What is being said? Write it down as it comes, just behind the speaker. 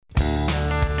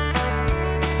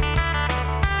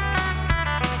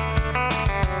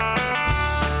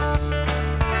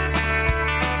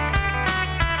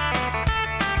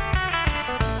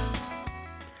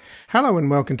Hello and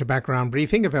welcome to Background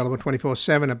Briefing, available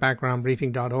 24/7 at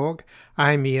backgroundbriefing.org.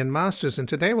 I'm Ian Masters, and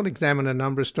today we'll examine a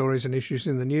number of stories and issues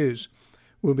in the news.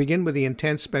 We'll begin with the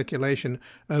intense speculation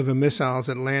over missiles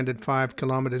that landed 5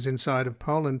 kilometers inside of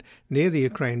Poland near the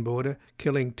Ukraine border,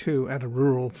 killing 2 at a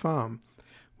rural farm.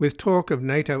 With talk of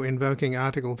NATO invoking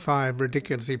Article 5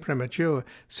 ridiculously premature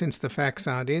since the facts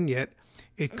aren't in yet,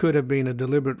 it could have been a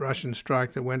deliberate Russian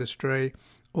strike that went astray,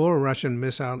 or a Russian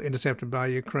missile intercepted by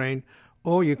Ukraine,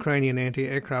 or Ukrainian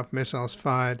anti-aircraft missiles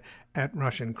fired at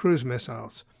Russian cruise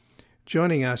missiles.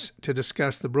 Joining us to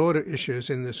discuss the broader issues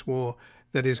in this war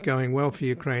that is going well for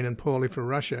Ukraine and poorly for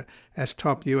Russia as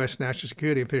top U.S. national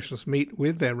security officials meet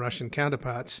with their Russian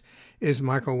counterparts is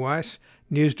Michael Weiss,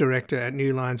 news director at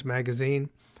New Lines magazine,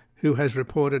 who has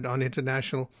reported on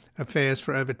international affairs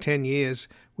for over 10 years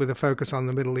with a focus on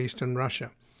the Middle East and Russia.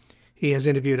 He has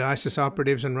interviewed ISIS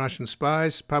operatives and Russian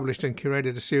spies, published and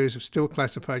curated a series of still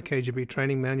classified KGB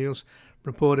training manuals,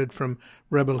 reported from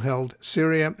rebel-held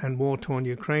Syria and war-torn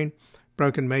Ukraine,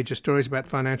 broken major stories about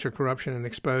financial corruption, and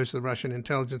exposed the Russian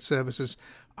intelligence services'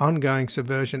 ongoing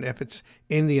subversion efforts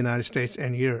in the United States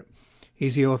and Europe.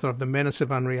 He's the author of The Menace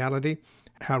of Unreality,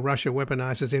 How Russia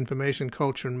Weaponizes Information,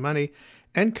 Culture and Money,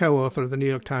 and co-author of the New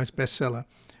York Times bestseller,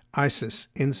 ISIS,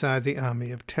 Inside the Army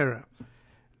of Terror.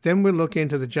 Then we'll look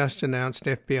into the just-announced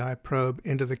FBI probe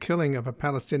into the killing of a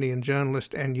Palestinian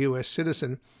journalist and U.S.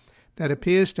 citizen that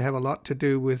appears to have a lot to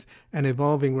do with an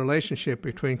evolving relationship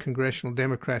between congressional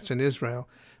Democrats and Israel,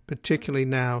 particularly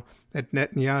now that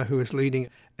Netanyahu is leading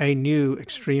a new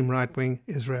extreme right-wing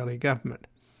Israeli government.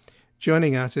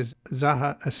 Joining us is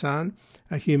Zaha Hassan,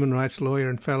 a human rights lawyer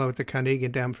and fellow at the Carnegie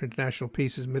Endowment for International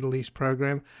Peace's Middle East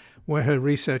program, where her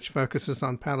research focuses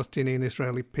on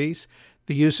Palestinian-Israeli peace,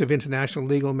 the use of international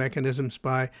legal mechanisms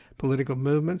by political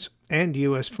movements, and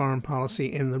U.S. foreign policy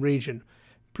in the region.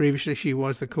 Previously, she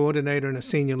was the coordinator and a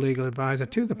senior legal advisor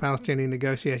to the Palestinian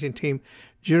negotiating team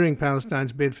during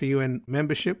Palestine's bid for UN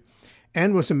membership,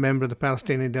 and was a member of the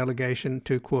Palestinian delegation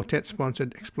to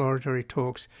Quartet-sponsored exploratory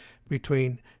talks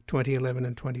between 2011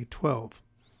 and 2012.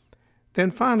 Then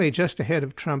finally, just ahead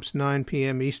of Trump's 9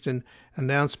 p.m. Eastern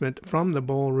announcement from the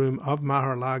ballroom of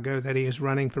Mar-a-Lago that he is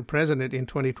running for president in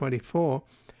 2024,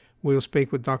 we'll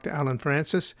speak with Dr. Allen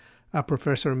Frances, a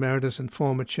professor emeritus and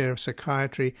former chair of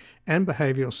psychiatry and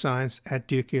behavioral science at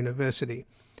Duke University.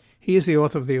 He is the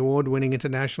author of the award-winning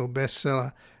international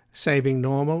bestseller Saving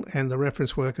Normal and the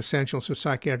reference work Essentials of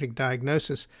Psychiatric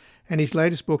Diagnosis, and his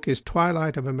latest book is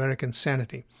Twilight of American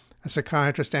Sanity. A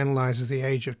psychiatrist analyzes the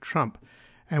age of Trump,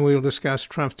 and we will discuss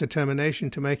Trump's determination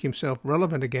to make himself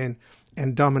relevant again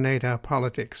and dominate our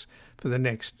politics for the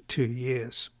next 2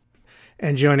 years.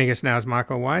 And joining us now is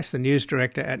Michael Weiss, the news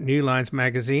director at New Lines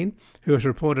magazine, who has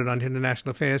reported on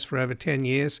international affairs for over 10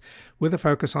 years with a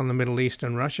focus on the Middle East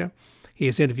and Russia. He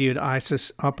has interviewed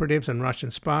ISIS operatives and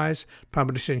Russian spies,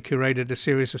 published and curated a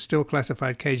series of still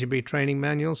classified KGB training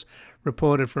manuals,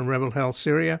 reported from rebel-held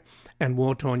Syria and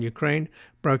war-torn Ukraine,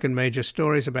 broken major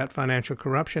stories about financial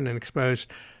corruption, and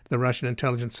exposed the Russian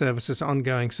intelligence services'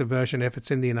 ongoing subversion efforts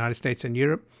in the United States and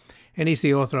Europe. And he's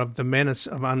the author of The Menace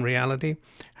of Unreality,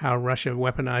 How Russia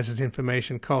Weaponizes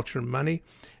Information, Culture and Money,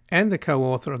 and the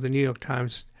co-author of the New York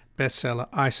Times bestseller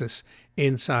ISIS,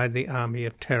 Inside the Army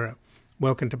of Terror.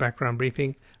 Welcome to Background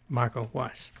Briefing, Michael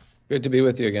Weiss. Good to be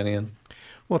with you again, Ian.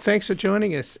 Well, thanks for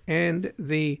joining us. And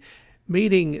the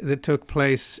meeting that took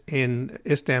place in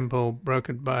Istanbul,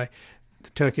 brokered by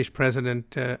the Turkish President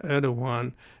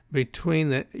Erdogan, between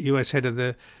the U.S. head of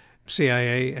the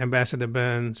CIA, Ambassador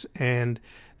Burns, and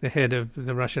the head of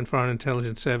the Russian Foreign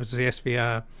Intelligence Service, the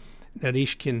SVR,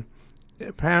 Naryshkin.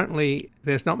 Apparently,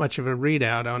 there's not much of a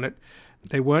readout on it.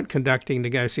 They weren't conducting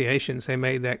negotiations. They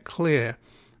made that clear,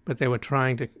 but they were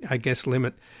trying to, I guess,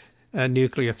 limit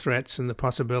nuclear threats and the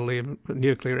possibility of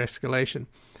nuclear escalation.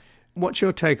 What's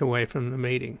your takeaway from the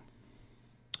meeting?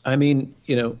 I mean,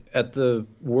 at the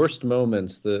worst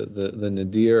moments, the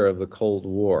nadir of the Cold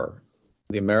War,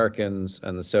 the Americans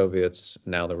and the Soviets,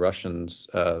 now the Russians,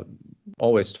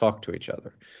 always talk to each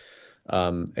other.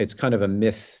 It's kind of a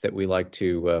myth that we like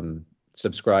to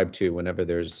subscribe to whenever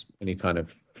there's any kind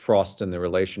of frost in the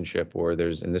relationship, or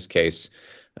there's, in this case,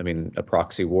 a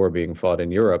proxy war being fought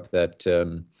in Europe, that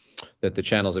the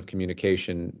channels of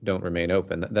communication don't remain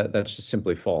open. That's just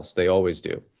simply false. They always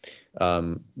do.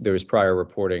 There was prior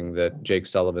reporting that Jake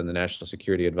Sullivan, the national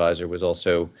security advisor, was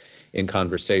also in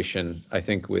conversation, I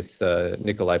think, with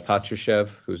Nikolai Patrushev,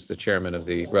 who's the chairman of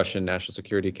the Russian National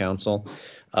Security Council.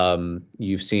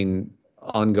 You've seen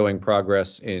ongoing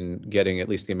progress in getting at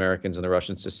least the Americans and the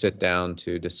Russians to sit down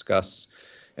to discuss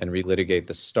and relitigate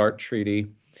the START treaty.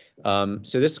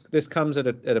 So this comes at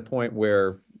a point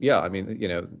where, yeah, I mean,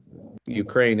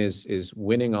 Ukraine is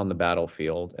winning on the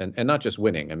battlefield, and not just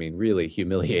winning. I mean, really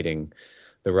humiliating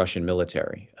the Russian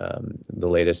military. The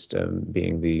latest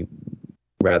being the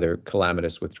rather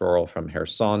calamitous withdrawal from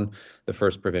Kherson, the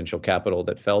first provincial capital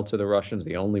that fell to the Russians,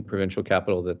 the only provincial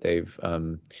capital that they've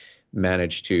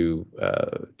managed to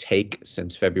take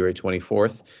since February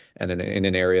 24th, and in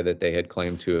an area that they had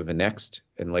claimed to have annexed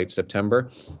in late September.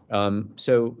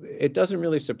 So it doesn't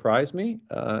really surprise me,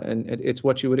 and it's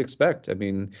what you would expect. I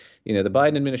mean, the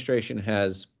Biden administration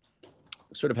has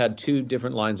sort of had two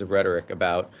different lines of rhetoric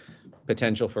about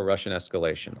potential for Russian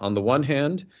escalation. On the one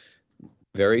hand,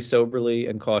 very soberly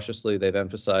and cautiously, they've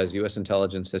emphasized U.S.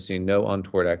 intelligence has seen no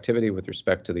untoward activity with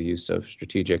respect to the use of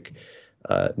strategic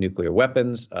nuclear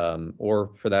weapons, or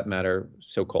for that matter,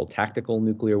 so-called tactical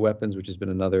nuclear weapons, which has been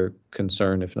another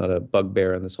concern, if not a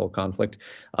bugbear in this whole conflict.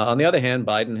 On the other hand,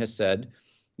 Biden has said,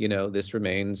 this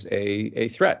remains a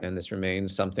threat, and this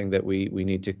remains something that we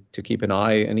need to keep an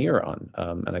eye and ear on.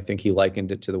 And I think he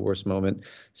likened it to the worst moment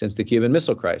since the Cuban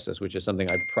Missile Crisis, which is something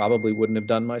I probably wouldn't have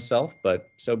done myself, but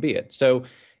so be it. So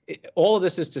all of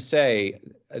this is to say,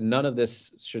 none of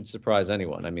this should surprise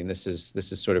anyone. I mean, this is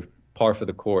sort of par for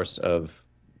the course of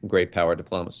great power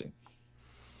diplomacy.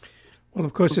 Well,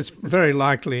 of course, it's very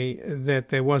likely that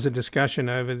there was a discussion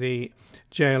over the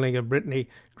jailing of Brittany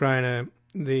Griner.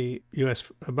 The U.S.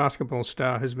 basketball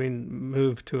star has been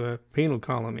moved to a penal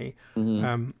colony,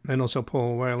 and also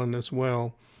Paul Whelan as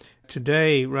well.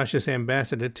 Today, Russia's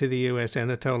ambassador to the U.S.,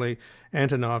 Anatoly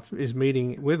Antonov, is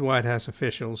meeting with White House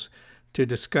officials to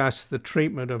discuss the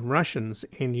treatment of Russians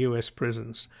in U.S.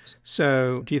 prisons.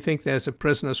 So do you think there's a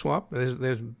prisoner swap?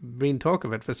 There's been talk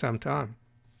of it for some time.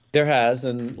 There has,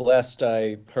 and last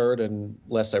I heard and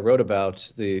last I wrote about,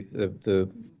 the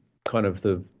kind of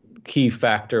the key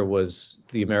factor was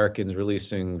the Americans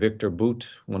releasing Victor Bout,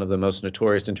 one of the most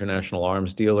notorious international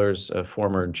arms dealers, a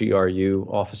former GRU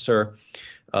officer,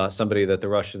 somebody that the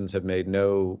Russians have made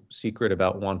no secret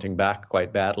about wanting back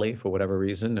quite badly for whatever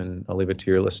reason. And I'll leave it to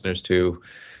your listeners to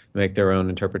make their own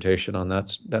interpretation on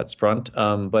that front.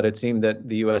 But it seemed that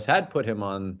the U.S. had put him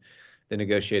on the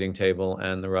negotiating table,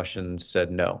 and the Russians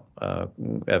said no.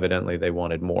 Evidently, they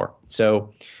wanted more.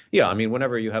 So, yeah, I mean,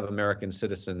 whenever you have American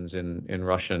citizens in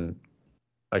Russian,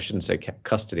 I shouldn't say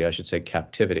custody, I should say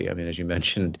captivity. I mean, as you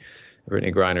mentioned,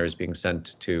 Brittany Griner is being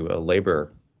sent to a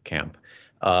labor camp.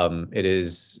 It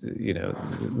is,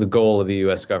 the goal of the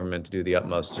U.S. government to do the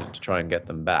utmost to try and get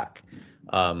them back.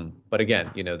 But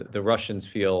again, the Russians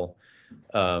feel,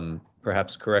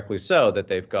 perhaps correctly so, that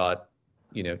they've got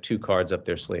two cards up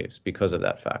their sleeves because of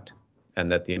that fact, and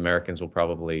that the Americans will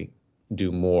probably do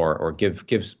more or give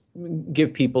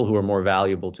people who are more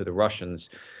valuable to the Russians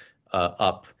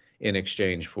up in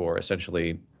exchange for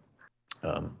essentially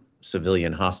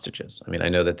civilian hostages. I mean, I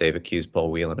know that they've accused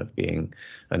Paul Whelan of being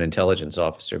an intelligence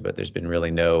officer, but there's been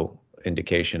really no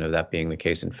indication of that being the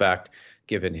case. In fact,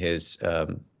 given his,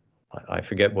 I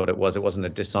forget what it was. It wasn't a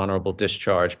dishonorable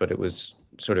discharge, but it was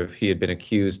sort of, he had been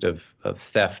accused of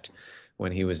theft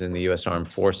when he was in the U.S.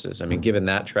 Armed Forces. I mean, given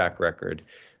that track record,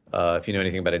 if you know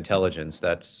anything about intelligence,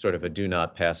 that's sort of a do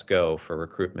not pass go for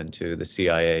recruitment to the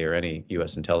CIA or any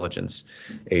U.S. intelligence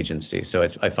agency. So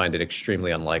I find it extremely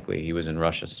unlikely he was in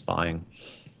Russia spying.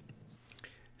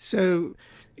 So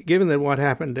given that what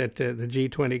happened at the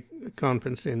G20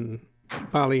 conference in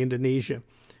Bali, Indonesia,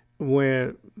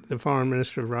 where the foreign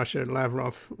minister of Russia,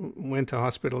 Lavrov, went to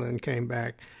hospital and came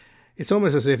back, it's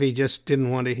almost as if he just didn't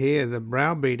want to hear the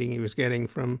browbeating he was getting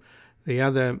from the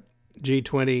other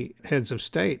G20 heads of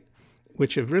state,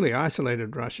 which have really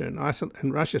isolated Russia,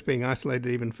 and Russia's being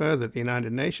isolated even further at the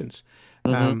United Nations,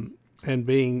 and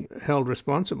being held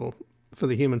responsible for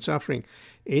the human suffering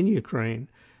in Ukraine.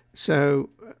 So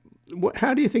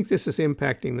how do you think this is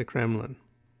impacting the Kremlin?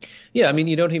 Yeah, I mean,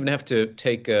 you don't even have to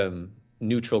take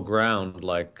neutral ground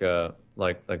like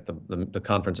the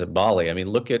conference at Bali. I mean,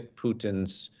 look at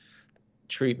Putin's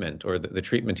treatment, or the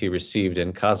treatment he received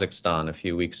in Kazakhstan a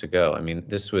few weeks ago. I mean,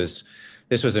 this was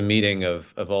a meeting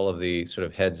of all of the sort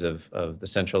of heads of the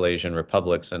Central Asian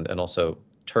republics and also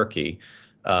Turkey,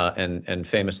 and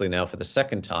famously now for the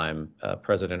second time,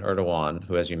 President Erdogan,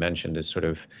 who, as you mentioned, is sort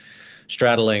of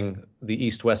straddling the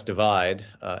East-West divide,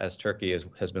 as Turkey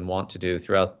has been wont to do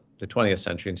throughout the 20th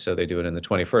century, and so they do it in the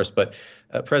 21st. But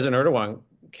President Erdogan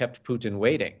kept Putin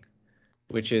waiting,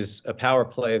 which is a power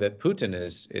play that Putin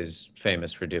is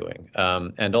famous for doing.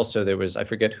 And also there was, I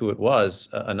forget who it was,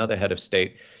 another head of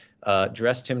state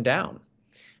dressed him down,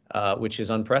 which is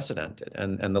unprecedented.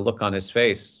 And the look on his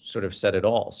face sort of said it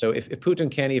all. So if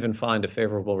Putin can't even find a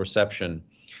favorable reception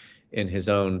in his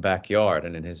own backyard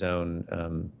and in his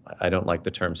own, I don't like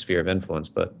the term sphere of influence,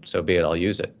 but so be it, I'll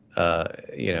use it.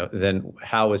 Then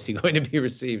how is he going to be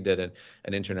received at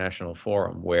an international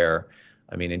forum where,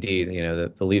 I mean, indeed,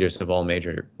 the leaders of all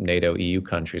major NATO EU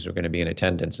countries were going to be in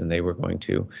attendance, and they were going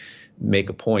to make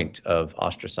a point of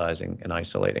ostracizing and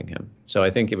isolating him. So I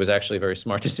think it was actually a very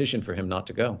smart decision for him not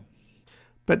to go.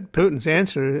 But Putin's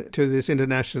answer to this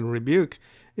international rebuke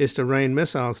is to rain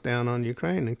missiles down on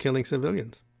Ukraine and killing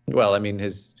civilians. Well, I mean,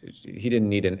 he didn't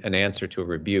need an answer to a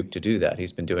rebuke to do that.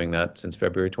 He's been doing that since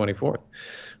February 24th.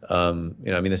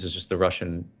 This is just the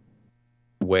Russian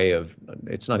way of,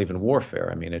 it's not even warfare.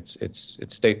 I mean, it's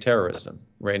state terrorism,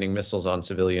 raining missiles on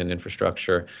civilian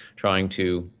infrastructure, trying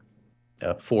to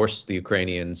force the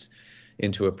Ukrainians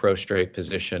into a prostrate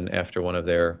position after one of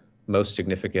their most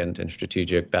significant and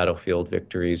strategic battlefield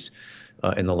victories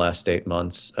in the last 8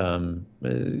 months.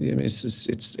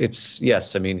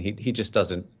 Yes. I mean, he just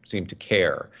doesn't seem to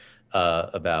care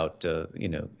about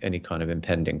any kind of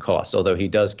impending cost. Although he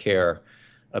does care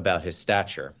about his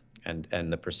stature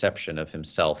and the perception of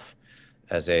himself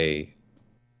as a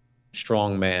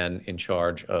strong man in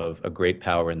charge of a great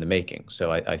power in the making.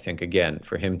 So I think, again,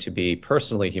 for him to be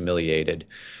personally humiliated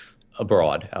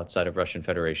abroad, outside of Russian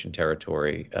Federation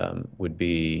territory, would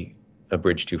be a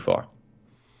bridge too far.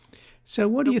 So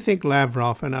what do you think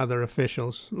Lavrov and other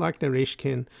officials, like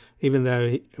Naryshkin, even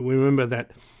though we remember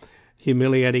that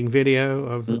humiliating video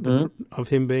of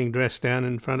him being dressed down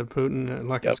in front of Putin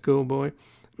like a schoolboy,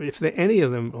 if any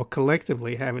of them or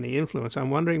collectively have any influence,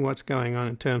 I'm wondering what's going on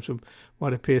in terms of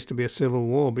what appears to be a civil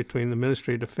war between the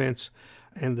Ministry of Defense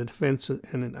and the defense,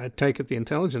 and I take it the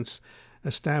intelligence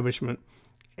establishment,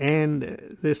 and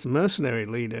this mercenary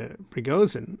leader,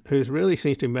 Prigozhin, who really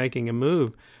seems to be making a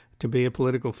move to be a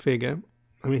political figure.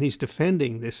 I mean, he's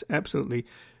defending this absolutely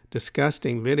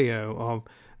disgusting video of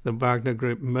the Wagner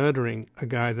Group murdering a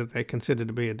guy that they consider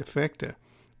to be a defector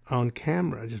on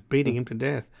camera, just beating him to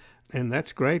death. And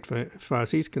that's great as far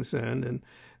as he's concerned. And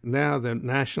now the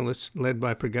nationalists led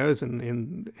by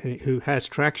Prigozhin, who has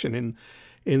traction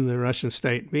in the Russian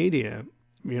state media,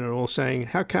 all saying,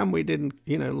 how come we didn't,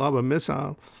 lob a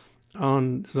missile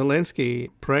on Zelensky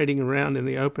parading around in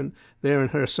the open there in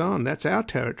Kherson? That's our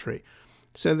territory.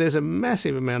 So there's a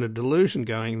massive amount of delusion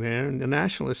going there, and the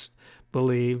nationalists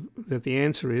believe that the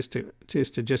answer is to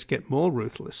just get more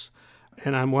ruthless.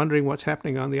 And I'm wondering what's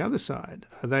happening on the other side.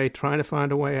 Are they trying to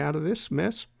find a way out of this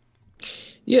mess?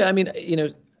 Yeah, I mean,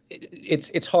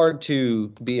 it's hard to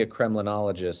be a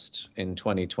Kremlinologist in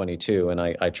 2022, and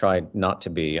I tried not to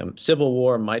be. Civil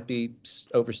war might be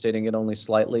overstating it only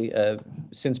slightly.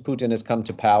 Since Putin has come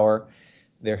to power,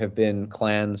 there have been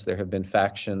clans, there have been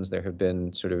factions, there have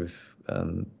been sort of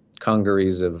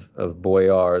congeries of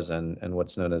boyars and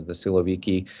what's known as the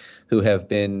Siloviki, who have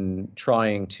been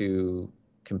trying to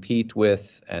compete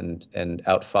with and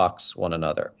outfox one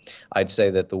another. I'd say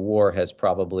that the war has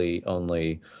probably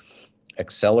only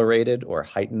accelerated or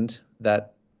heightened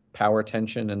that power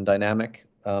tension and dynamic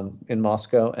in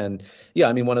Moscow. And yeah,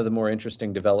 I mean, one of the more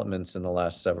interesting developments in the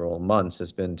last several months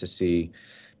has been to see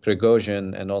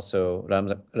Prigozhin and also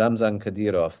Ramzan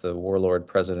Kadyrov, the warlord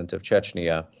president of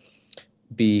Chechnya,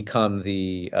 become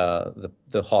the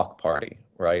hawk party,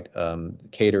 right?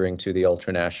 Catering to the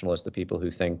ultranationalists, the people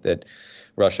who think that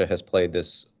Russia has played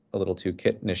this a little too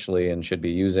kittenishly and should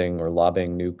be using or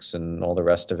lobbing nukes and all the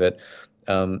rest of it.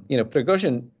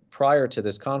 Prigozhin, prior to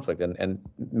this conflict, and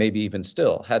maybe even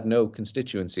still, had no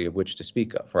constituency of which to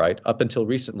speak of, right? Up until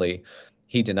recently,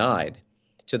 he denied,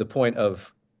 to the point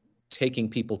of taking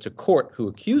people to court who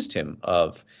accused him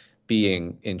of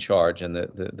being in charge and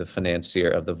the financier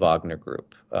of the Wagner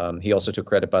Group. He also took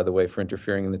credit, by the way, for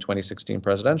interfering in the 2016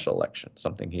 presidential election,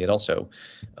 something he had also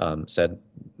said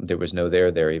there was no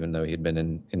there, even though he had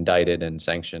been indicted and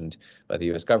sanctioned by the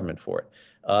U.S. government for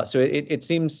it. So it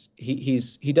seems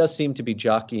he does seem to be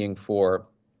jockeying for,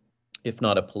 if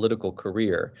not a political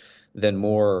career, then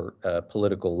more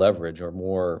political leverage or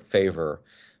more favor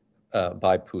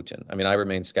by Putin. I mean, I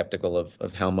remain skeptical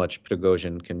of how much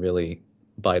Prigozhin can really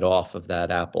bite off of that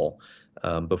apple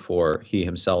before he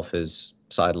himself is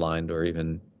sidelined or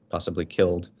even possibly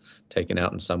killed, taken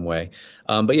out in some way.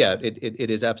 But yeah, it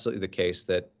is absolutely the case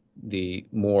that the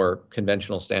more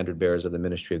conventional standard bearers of the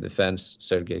Ministry of Defense,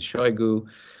 Sergei Shoigu,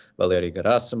 Valery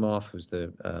Gerasimov, who's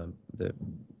the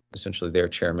essentially their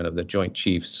chairman of the Joint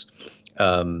Chiefs,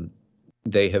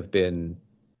 they have been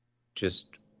just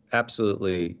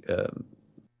absolutely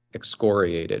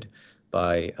excoriated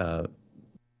by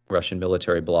Russian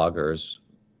military bloggers,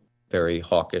 very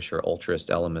hawkish or ultrist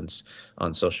elements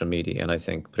on social media. And I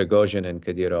think Prigozhin and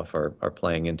Kadyrov are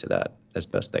playing into that as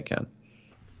best they can.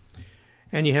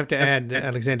 And you have to add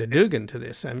Alexander Dugin to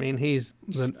this. I mean, he's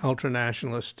the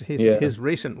ultra-nationalist. His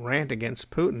recent rant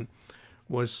against Putin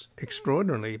was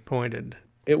extraordinarily pointed.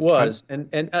 It was.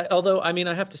 And although, I mean,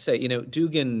 I have to say,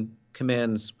 Dugin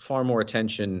commands far more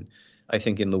attention, I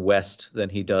think, in the West than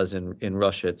he does in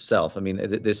Russia itself. I mean,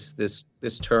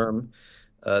 this term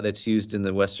that's used in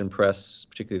the Western press,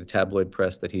 particularly the tabloid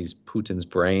press, that he's Putin's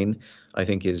brain, I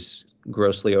think is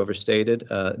grossly overstated.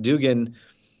 Dugin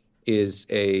is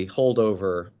a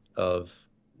holdover of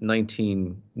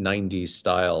 1990s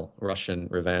style Russian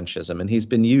revanchism, and he's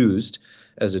been used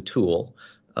as a tool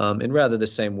in rather the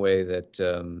same way that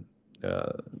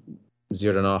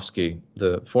Zhirinovsky,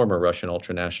 the former Russian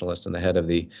ultranationalist and the head of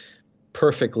the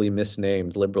perfectly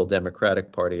misnamed Liberal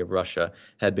Democratic Party of Russia,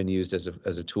 had been used as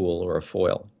a tool or a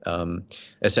foil.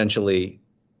 Essentially,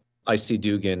 I see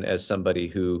Dugin as somebody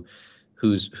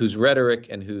whose rhetoric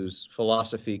and whose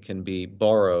philosophy can be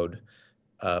borrowed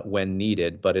when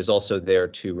needed, but is also there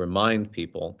to remind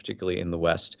people, particularly in the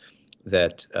West,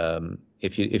 that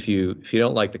if you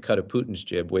don't like the cut of Putin's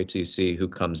jib, wait till you see who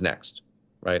comes next,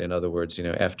 right? In other words,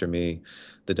 after me,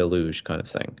 the deluge kind of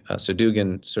thing. So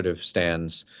Dugin sort of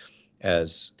stands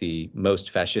as the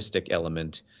most fascistic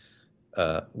element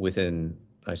within,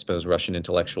 I suppose, Russian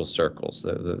intellectual circles,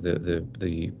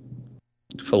 the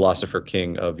philosopher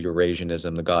king of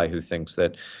Eurasianism, the guy who thinks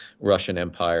that Russian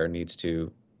empire needs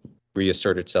to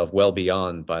reassert itself well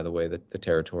beyond, by the way, the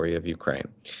territory of Ukraine.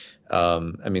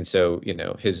 I mean, so,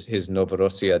 his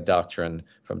Novorossiya doctrine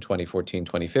from 2014,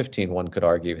 2015, one could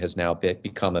argue, has now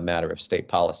become a matter of state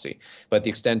policy. But the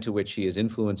extent to which he is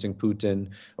influencing Putin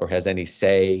or has any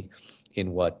say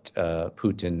in what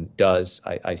Putin does,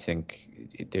 I think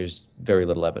there's very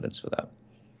little evidence for that.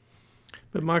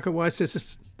 But Michael Weiss,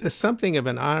 there's something of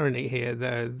an irony here,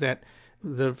 though, that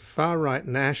the far-right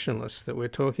nationalists that we're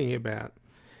talking about,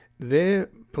 their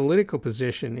political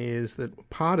position is that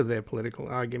part of their political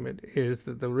argument is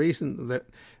that the reason that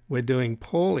we're doing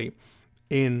poorly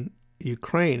in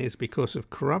Ukraine is because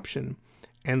of corruption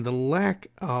and the lack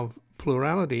of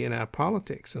plurality in our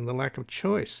politics and the lack of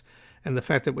choice and the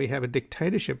fact that we have a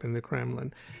dictatorship in the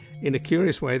Kremlin. In a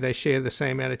curious way, they share the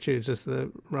same attitudes as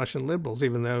the Russian liberals,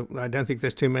 even though I don't think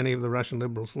there's too many of the Russian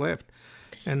liberals left.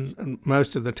 And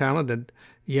most of the talented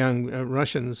young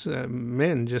Russians,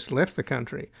 men, just left the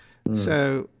country.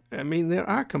 So, I mean, there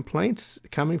are complaints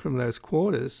coming from those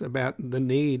quarters about the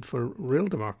need for real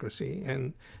democracy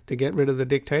and to get rid of the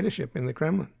dictatorship in the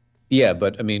Kremlin. Yeah,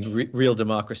 but I mean, real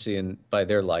democracy, and by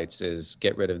their lights, is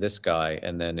get rid of this guy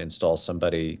and then install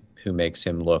somebody who makes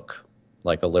him look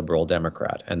like a liberal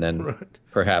Democrat, and then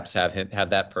perhaps have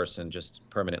that person just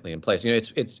permanently in place.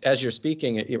 It's as you're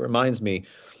speaking, it reminds me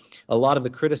a lot of the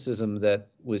criticism that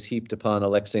was heaped upon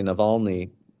Alexei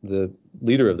Navalny, the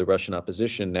leader of the Russian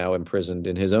opposition, now imprisoned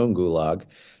in his own gulag,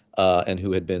 and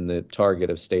who had been the target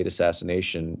of state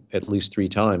assassination at least 3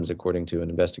 times, according to an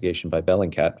investigation by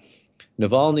Bellingcat.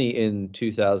 Navalny in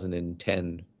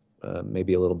 2010,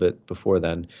 maybe a little bit before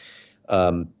then,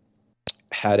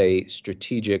 had a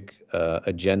strategic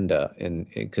agenda,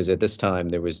 because at this time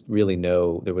there was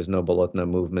no Bolotno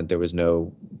movement, there was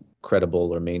no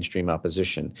credible or mainstream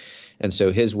opposition, and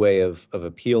so his way of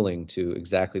appealing to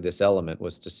exactly this element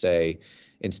was to say,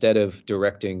 instead of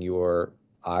directing your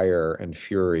ire and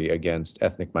fury against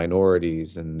ethnic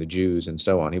minorities and the Jews and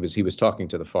so on, he was talking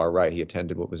to the far right. He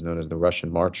attended what was known as the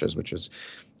Russian marches, which is,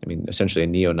 I mean, essentially a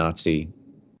neo-Nazi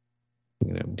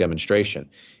demonstration.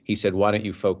 He said, why don't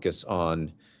you focus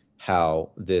on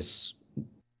how this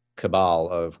cabal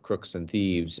of crooks and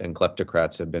thieves and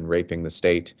kleptocrats have been raping the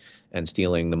state and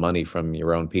stealing the money from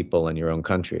your own people and your own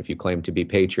country. If you claim to be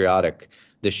patriotic,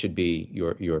 this should be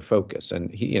your focus.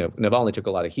 And Navalny took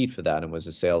a lot of heat for that and was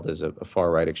assailed as a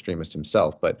far-right extremist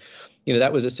himself. But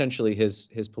that was essentially his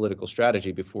political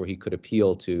strategy before he could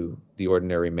appeal to the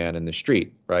ordinary man in the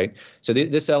street, right? So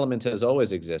this element has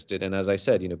always existed. And as I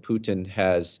said, Putin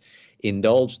has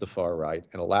indulged the far right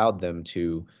and allowed them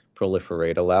to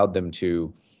proliferate, allowed them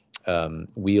to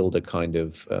wield a kind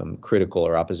of critical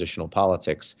or oppositional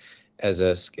politics as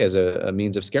a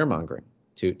means of scaremongering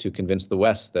to convince the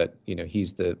West that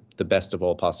he's the best of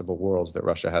all possible worlds that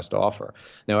Russia has to offer.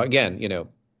 Now, again,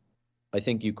 I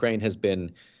think Ukraine has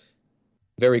been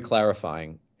very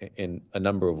clarifying in a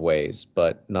number of ways,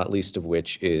 but not least of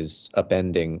which is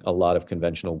upending a lot of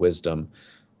conventional wisdom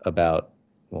about,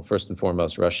 well, first and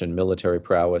foremost, Russian military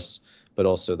prowess, but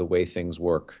also the way things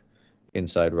work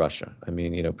inside Russia. I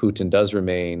mean, Putin does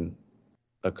remain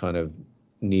a kind of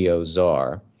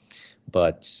neo-czar,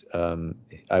 but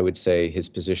I would say his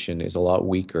position is a lot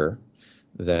weaker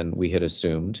than we had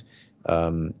assumed.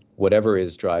 whatever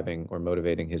is driving or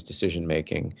motivating his decision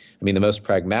making. I mean, the most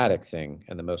pragmatic thing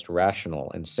and the most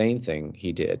rational and sane thing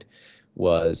he did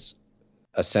was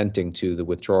assenting to the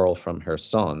withdrawal from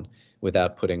Kherson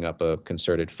without putting up a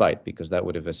concerted fight, because that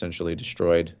would have essentially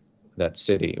destroyed that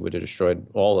city. It would have destroyed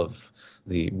all of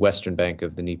the western bank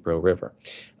of the Dnipro River.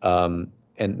 And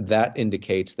that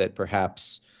indicates that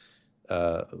perhaps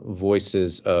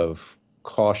voices of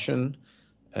caution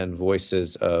and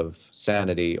voices of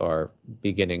sanity are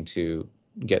beginning to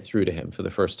get through to him for the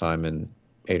first time in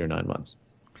 8 or 9 months.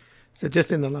 So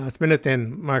just in the last minute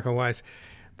then, Michael Weiss,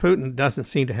 Putin doesn't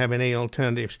seem to have any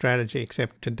alternative strategy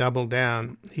except to double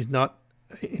down. He's not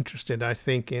interested, I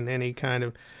think, in any kind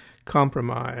of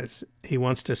compromise. He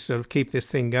wants to sort of keep this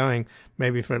thing going,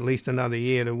 maybe for at least another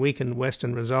year, to weaken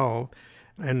Western resolve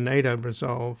and NATO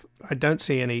resolve. I don't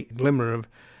see any glimmer of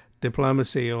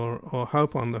diplomacy or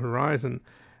hope on the horizon.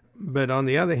 But on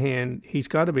the other hand, he's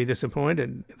got to be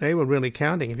disappointed. They were really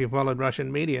counting, if you followed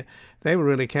Russian media, they were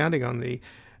really counting on the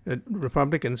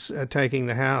Republicans taking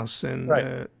the House and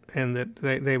right. And that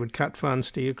they would cut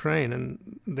funds to Ukraine.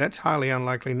 And that's highly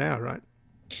unlikely now, right?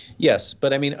 Yes,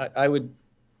 but I mean, I would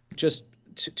just,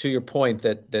 to your point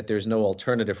that there's no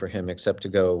alternative for him except to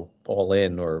go all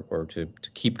in or to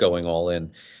keep going all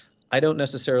in. I don't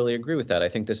necessarily agree with that. I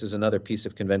think this is another piece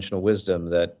of conventional wisdom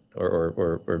that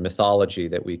or mythology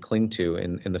that we cling to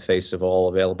in the face of all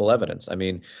available evidence. I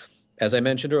mean, as I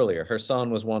mentioned earlier, Kherson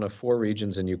was one of 4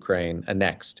 regions in Ukraine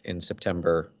annexed in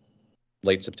September,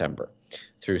 late September,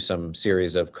 through some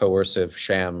series of coercive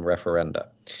sham referenda.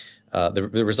 The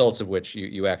results of which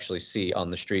you actually see on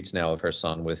the streets now of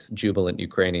Kherson, with jubilant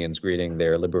Ukrainians greeting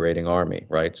their liberating army,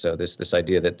 right? So this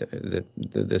idea that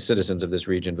the citizens of this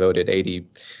region voted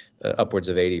upwards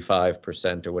of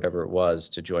 85% or whatever it was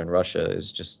to join Russia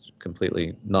is just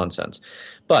completely nonsense.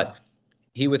 But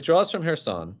he withdraws from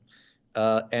Kherson,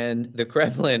 and the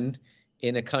Kremlin,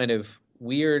 in a kind of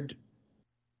weird,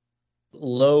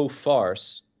 low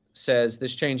farce, says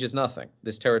this changes nothing.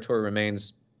 This territory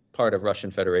remains part of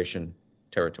Russian Federation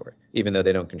territory, even though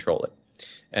they don't control it.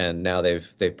 And now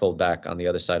they've pulled back on the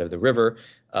other side of the river,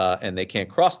 and they can't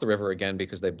cross the river again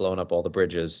because they've blown up all the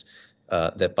bridges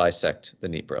that bisect the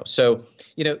Dnipro. So,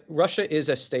 Russia is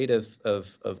a state of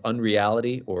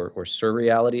unreality or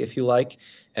surreality, if you like.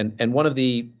 And one of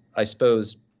the, I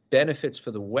suppose, benefits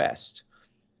for the West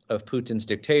of Putin's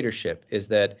dictatorship is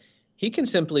that he can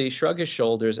simply shrug his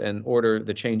shoulders and order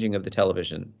the changing of the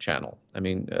television channel. I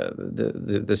mean,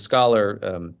 the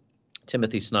scholar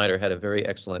Timothy Snyder had a very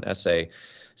excellent essay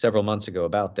several months ago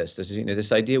about this.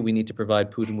 This idea we need to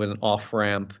provide Putin with an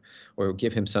off-ramp or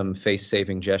give him some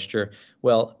face-saving gesture.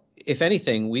 Well, if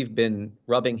anything, we've been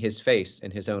rubbing his face in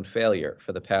his own failure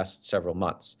for the past several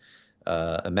months.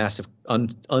 A massive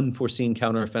unforeseen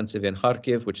counteroffensive in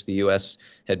Kharkiv, which the U.S.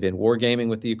 had been wargaming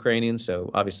with the Ukrainians.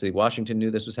 So obviously Washington knew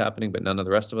this was happening, but none of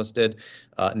the rest of us did.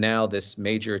 Now this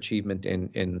major achievement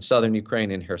in southern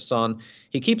Ukraine, in Kherson.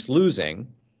 He keeps losing,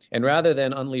 and rather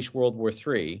than unleash World War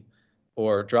III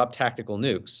or drop tactical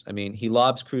nukes, I mean, he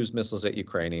lobs cruise missiles at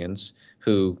Ukrainians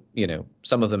who,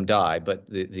 some of them die, but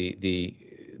the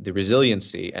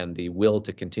resiliency and the will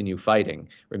to continue fighting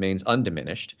remains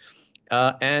undiminished.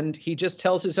 And he just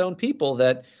tells his own people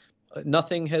that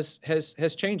nothing has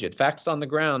changed. Facts on the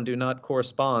ground do not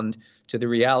correspond to the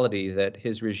reality that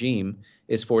his regime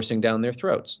is forcing down their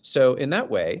throats. So in that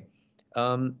way,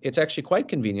 it's actually quite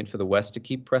convenient for the West to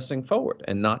keep pressing forward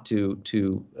and not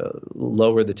to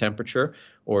lower the temperature,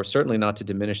 or certainly not to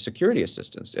diminish security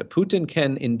assistance. Putin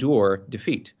can endure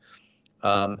defeat.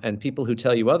 And people who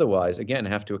tell you otherwise, again,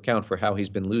 have to account for how he's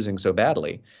been losing so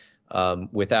badly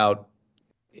without,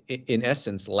 in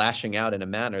essence, lashing out in a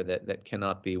manner that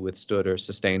cannot be withstood or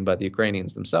sustained by the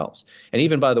Ukrainians themselves. And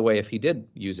even, by the way, if he did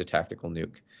use a tactical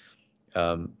nuke,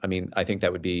 I think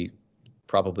that would be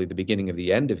probably the beginning of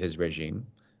the end of his regime.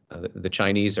 The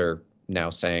Chinese are now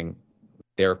saying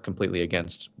they're completely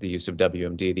against the use of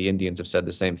WMD. The Indians have said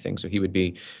the same thing. So he would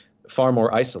be far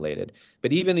more isolated.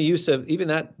 But even the use of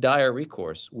that dire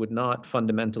recourse would not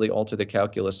fundamentally alter the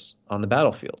calculus on the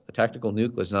battlefield. A tactical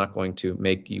nuke is not going to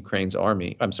make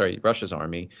Russia's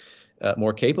army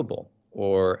more capable,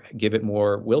 or give it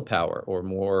more willpower,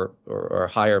 or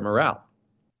higher morale.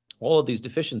 All of these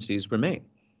deficiencies remain,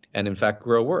 and in fact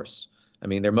grow worse. I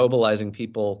mean, they're mobilizing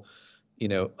people,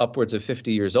 upwards of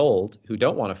 50 years old who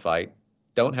don't want to fight,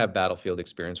 don't have battlefield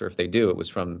experience, or if they do, it was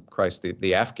from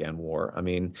the Afghan war.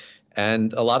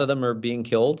 And a lot of them are being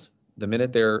killed the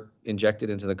minute they're injected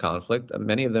into the conflict.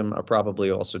 Many of them are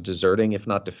probably also deserting, if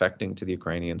not defecting, to the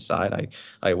Ukrainian side.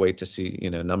 I wait to see,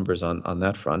 numbers on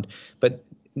that front. But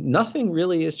nothing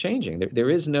really is changing. There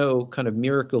is no kind of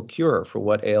miracle cure for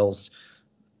what ails,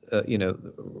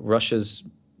 Russia's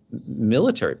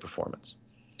military performance.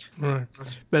 Right.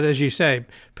 But as you say,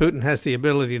 Putin has the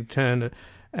ability to turn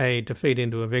a defeat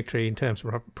into a victory in terms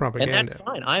of propaganda. And that's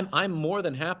fine. I'm more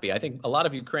than happy. I think a lot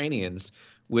of Ukrainians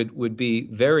would be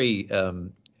very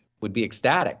would be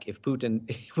ecstatic if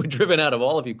Putin were driven out of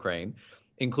all of Ukraine,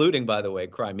 including, by the way,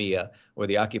 Crimea or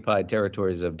the occupied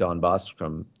territories of Donbass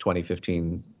from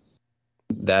 2015,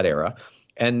 that era,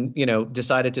 and,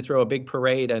 decided to throw a big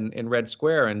parade in Red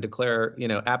Square and declare,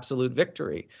 absolute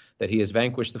victory, that he has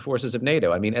vanquished the forces of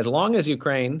NATO. I mean, as long as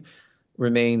Ukraine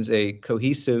remains a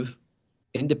cohesive,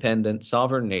 independent,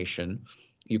 sovereign nation,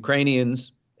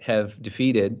 Ukrainians have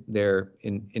defeated their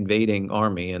invading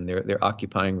army and their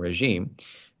occupying regime.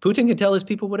 Putin can tell his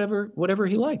people whatever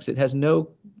he likes. It has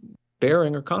no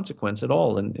bearing or consequence at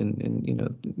all in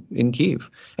Kyiv.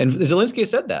 And Zelensky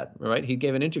said that, right? He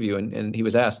gave an interview and he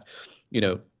was asked,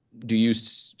 do you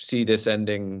see this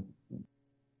ending,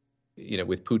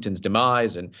 with Putin's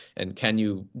demise, and can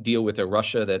you deal with a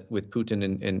Russia that with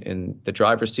Putin in the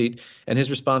driver's seat? And his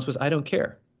response was, I don't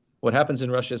care. What happens in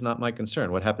Russia is not my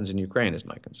concern. What happens in Ukraine is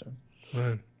my concern.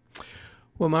 Right.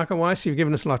 Well, Michael Weiss, you've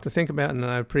given us a lot to think about, and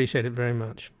I appreciate it very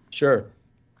much. Sure.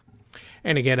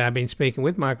 And again, I've been speaking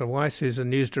with Michael Weiss, who's a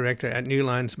news director at New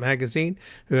Lines magazine,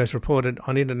 who has reported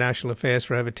on international affairs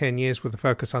for over 10 years with a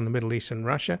focus on the Middle East and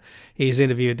Russia. He's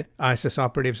interviewed ISIS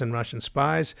operatives and Russian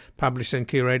spies, published and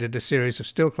curated a series of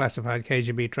still classified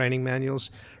KGB training manuals,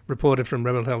 reported from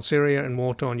rebel-held Syria and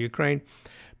war-torn Ukraine,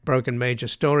 broken major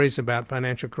stories about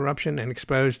financial corruption, and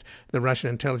exposed the Russian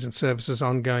intelligence service's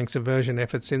ongoing subversion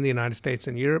efforts in the United States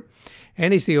and Europe.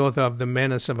 And he's the author of The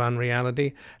Menace of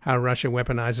Unreality, How Russia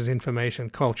Weaponizes Information,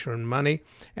 Culture and Money,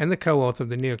 and the co-author of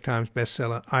the New York Times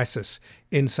bestseller ISIS,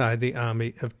 Inside the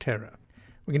Army of Terror.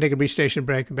 We can take a brief station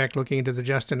break and back looking into the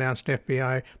just-announced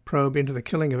FBI probe into the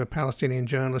killing of a Palestinian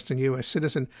journalist and U.S.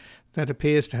 citizen that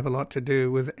appears to have a lot to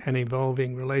do with an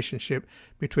evolving relationship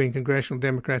between congressional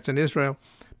Democrats and Israel,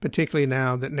 particularly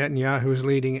now that Netanyahu is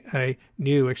leading a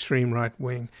new extreme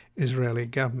right-wing Israeli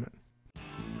government.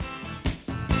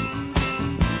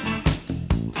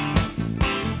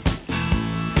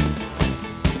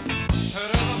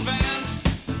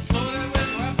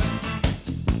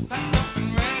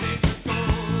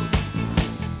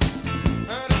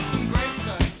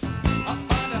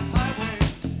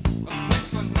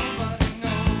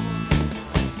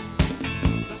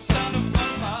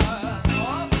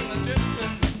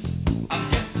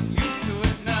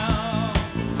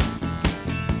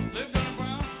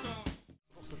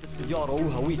 السيارة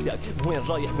وهويتك وين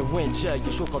رايح من وين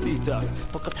جاي شو قضيتك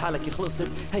فقدت حالك خلصت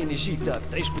هيني جيتك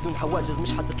تعيش بدون حواجز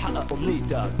مش حتتحقق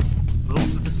أمنيتك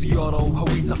رصة السيارة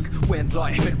وهويتك وين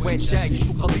رايح من وين جاي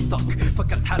شو قضيتك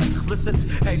فكرت حالك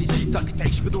خلصت هيني جيتك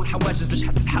تعيش بدون حواجز مش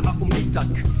حتتحقق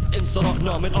أمنيتك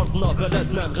انسرقنا من أرضنا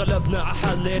بلدنا انغلبنا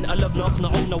عحالنا انقلبنا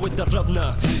اقنعونا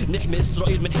واتدربنا نحمي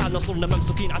إسرائيل من حالنا صرنا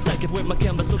ممسوكين عساكر وين ما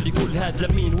كان بسول لي كل هاد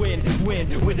لمين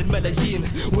وين الملايين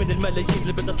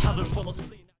اللي بدها تحرر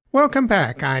فلسطين. Welcome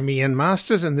back. I'm Ian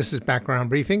Masters, and this is Background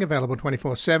Briefing, available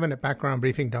 24/7 at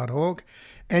backgroundbriefing.org.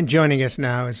 And joining us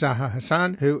now is Zaha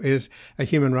Hassan, who is a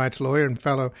human rights lawyer and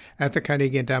fellow at the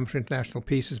Carnegie Endowment for International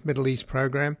Peace's Middle East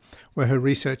program, where her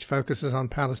research focuses on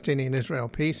Palestinian-Israel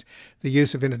peace, the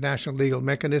use of international legal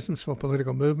mechanisms for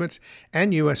political movements,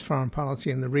 and U.S. foreign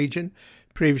policy in the region.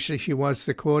 Previously, she was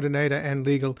the coordinator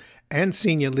and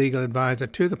senior legal advisor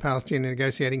to the Palestinian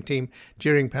negotiating team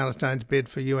during Palestine's bid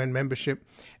for UN membership,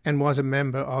 and was a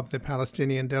member of the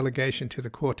Palestinian delegation to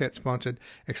the Quartet-sponsored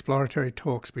exploratory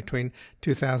talks between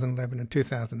 2011 and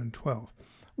 2012.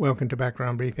 Welcome to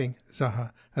Background Briefing,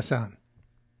 Zaha Hassan.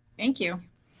 Thank you.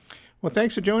 Well,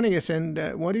 thanks for joining us. And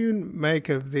what do you make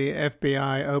of the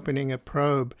FBI opening a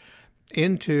probe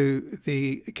into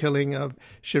the killing of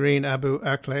Shireen Abu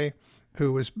Akleh,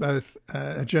 who was both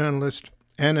a journalist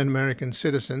and an American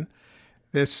citizen?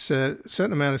 There's a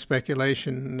certain amount of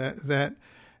speculation that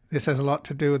this has a lot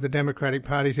to do with the Democratic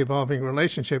Party's evolving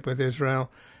relationship with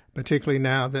Israel, particularly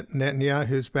now that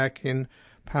Netanyahu's back in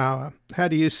power. How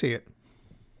do you see it?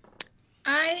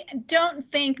 I don't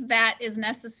think that is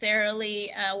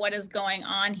necessarily what is going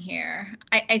on here.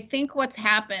 I think what's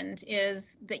happened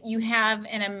is that you have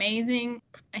an amazing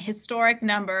historic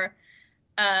number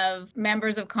of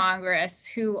members of Congress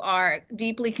who are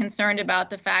deeply concerned about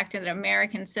the fact that an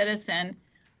American citizen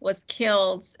was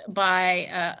killed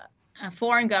by a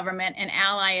foreign government, an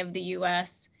ally of the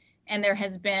U.S., and there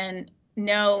has been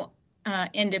no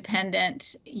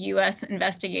independent U.S.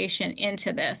 investigation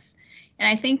into this. And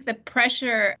I think the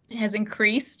pressure has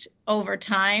increased over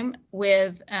time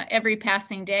with every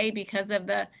passing day because of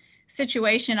the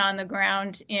situation on the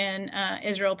ground in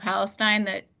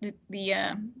Israel-Palestine,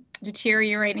 the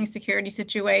deteriorating security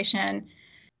situation.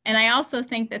 And I also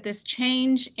think that this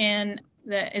change in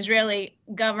the Israeli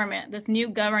government, this new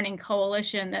governing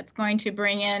coalition that's going to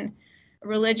bring in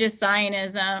religious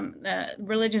Zionism,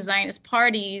 religious Zionist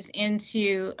parties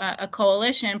into a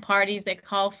coalition, parties that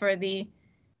call for the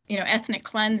ethnic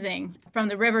cleansing from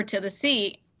the river to the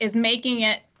sea, is making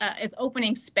it, is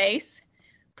opening space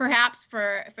perhaps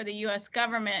for the U.S.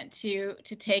 government to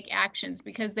take actions,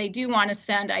 because they do want to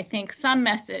send, I think, some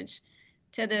message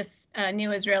to this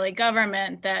new Israeli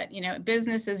government that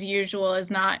business as usual is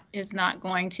not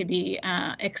going to be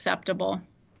acceptable.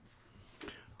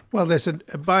 Well, there's a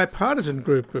bipartisan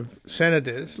group of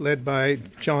senators led by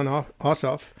Jon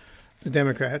Ossoff, the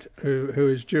Democrat, who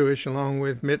is Jewish, along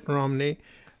with Mitt Romney,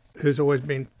 who's always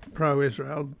been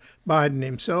pro-Israel. Biden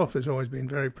himself has always been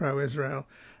very pro-Israel.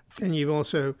 And you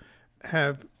also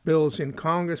have bills in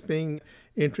Congress being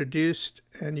introduced,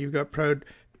 and you've got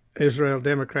pro-Israel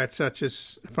Democrats such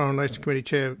as Foreign Relations Committee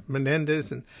Chair Menendez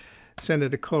and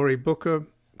Senator Cory Booker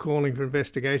calling for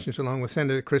investigations, along with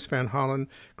Senator Chris Van Hollen,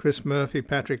 Chris Murphy,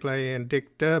 Patrick Leahy, and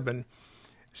Dick Durbin.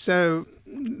 So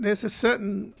there's a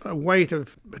certain weight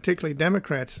of particularly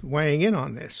Democrats weighing in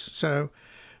on this. So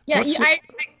yeah,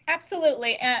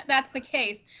 absolutely, that's the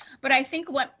case. But I think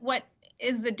what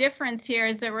is the difference here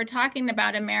is that we're talking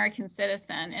about an American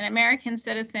citizen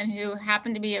who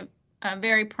happened to be a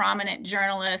very prominent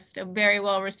journalist, a very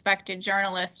well-respected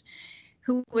journalist,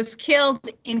 who was killed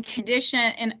in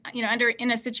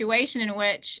a situation in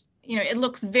which it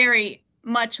looks very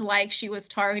much like she was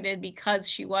targeted because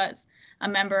she was a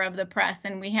member of the press.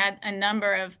 And we had a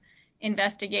number of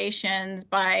investigations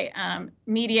by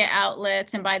media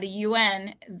outlets and by the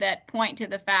UN that point to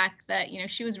the fact that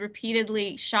she was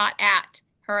repeatedly shot at,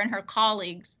 her and her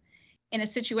colleagues, in a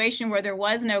situation where there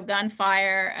was no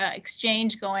gunfire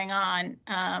exchange going on,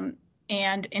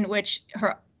 and in which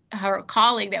her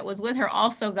colleague that was with her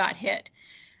also got hit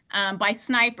by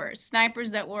snipers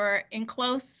that were in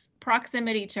close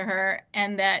proximity to her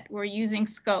and that were using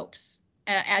scopes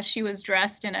as she was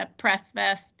dressed in a press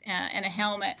vest and a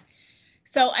helmet.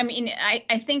 So, I mean,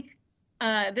 I think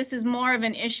this is more of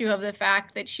an issue of the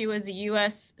fact that she was a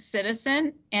U.S.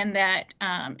 citizen and that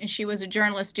she was a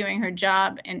journalist doing her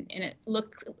job, and it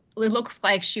looks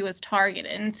like she was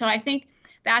targeted. And so I think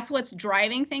that's what's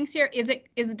driving things here.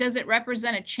 Does it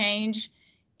represent a change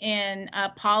in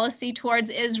policy towards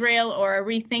Israel or a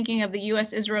rethinking of the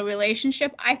U.S.-Israel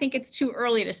relationship? I think it's too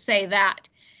early to say that,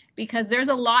 because there's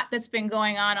a lot that's been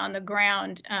going on the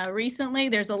ground recently.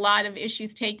 There's a lot of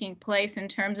issues taking place in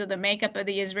terms of the makeup of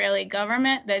the Israeli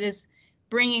government that is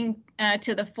bringing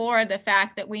to the fore the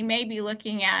fact that we may be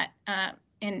looking at,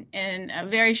 in a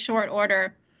very short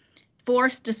order,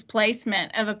 forced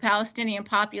displacement of a Palestinian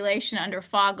population under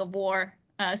fog of war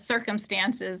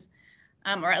circumstances,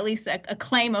 or at least a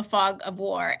claim of fog of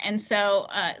war. And so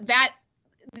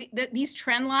these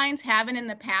trend lines haven't in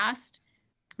the past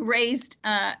raised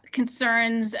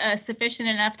concerns sufficient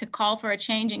enough to call for a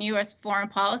change in U.S. foreign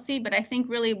policy. But I think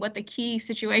really what the key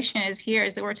situation is here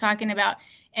is that we're talking about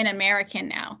an American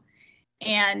now.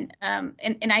 And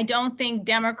I don't think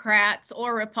Democrats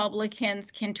or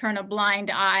Republicans can turn a blind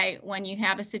eye when you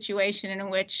have a situation in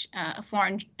which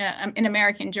an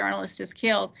American journalist is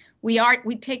killed. We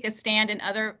take a stand in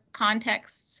other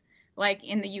contexts, like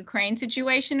in the Ukraine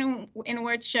situation, in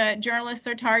which journalists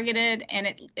are targeted,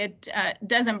 and it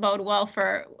doesn't bode well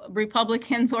for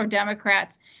Republicans or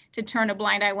Democrats to turn a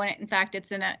blind eye when in fact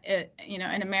it's an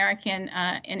American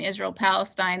in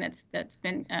Israel-Palestine that's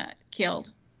been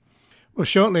killed. Well,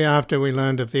 shortly after we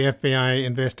learned of the FBI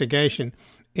investigation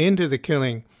into the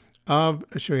killing of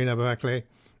Shireen Abu Akleh,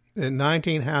 the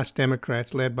 19 House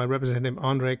Democrats, led by Representative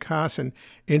Andre Carson,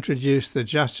 introduced the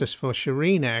Justice for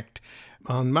Shireen Act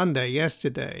on Monday,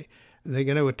 yesterday. They're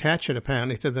going to attach it,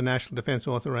 apparently, to the National Defense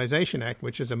Authorization Act,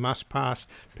 which is a must-pass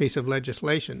piece of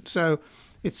legislation. So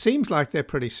it seems like they're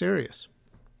pretty serious.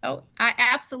 Oh,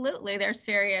 absolutely, they're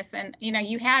serious. And,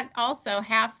 you had also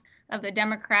half of the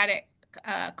Democratic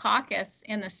caucus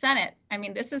in the Senate. I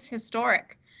mean, this is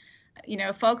historic.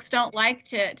 Folks don't like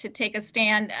to take a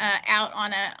stand out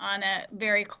on a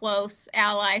very close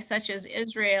ally such as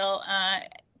Israel,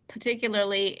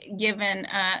 particularly given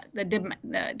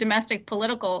the domestic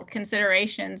political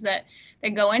considerations that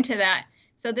go into that.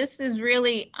 So this is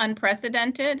really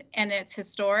unprecedented and it's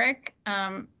historic.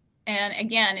 And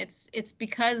again, it's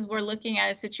because we're looking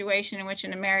at a situation in which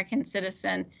an American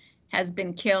citizen has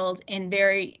been killed in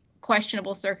very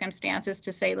questionable circumstances,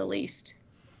 to say the least.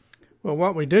 Well,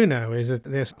 what we do know is that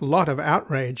there's a lot of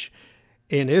outrage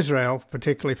in Israel,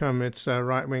 particularly from its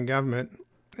right-wing government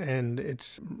and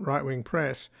its right-wing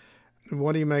press.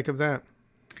 What do you make of that?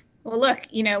 Well, look,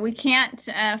 we can't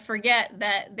forget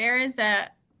that there is a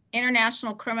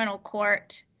International Criminal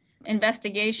Court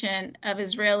investigation of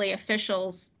Israeli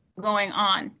officials going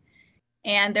on.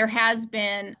 And there has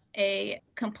been a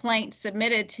complaint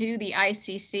submitted to the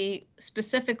ICC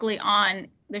specifically on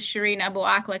the Shireen Abu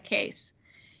Akleh case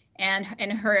and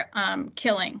her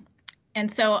killing.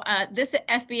 And so this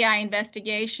FBI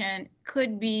investigation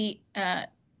could be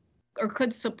or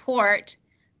could support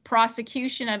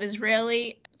prosecution of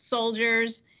Israeli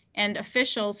soldiers and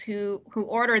officials who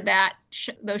ordered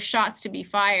those shots to be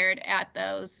fired at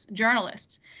those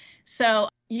journalists. So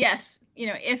yes,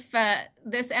 if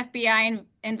this FBI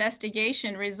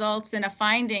investigation results in a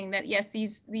finding that yes,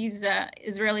 these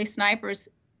Israeli snipers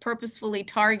purposefully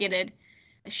targeted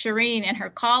Shireen and her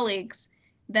colleagues,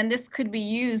 then this could be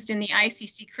used in the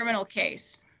ICC criminal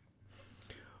case.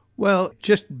 Well,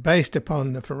 just based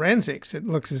upon the forensics, it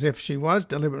looks as if she was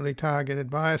deliberately targeted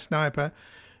by a sniper.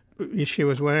 She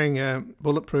was wearing a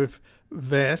bulletproof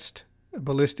vest, a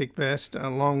ballistic vest,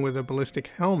 along with a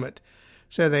ballistic helmet.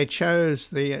 So they chose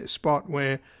the spot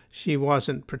where she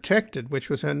wasn't protected, which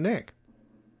was her neck.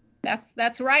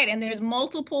 That's right. And there's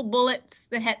multiple bullets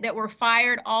that were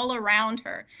fired all around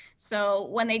her. So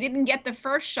when they didn't get the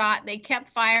first shot, they kept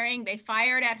firing. They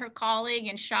fired at her colleague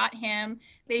and shot him.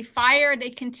 They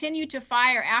continued to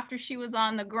fire after she was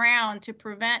on the ground to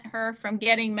prevent her from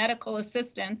getting medical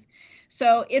assistance.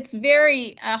 So it's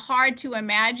very hard to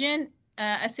imagine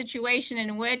a situation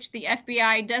in which the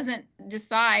FBI doesn't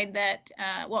decide that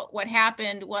what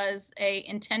happened was a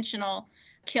intentional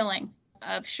killing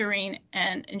of Shireen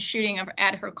and shooting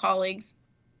at her colleagues.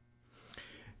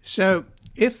 So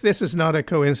if this is not a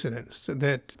coincidence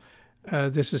that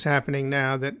this is happening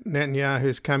now, that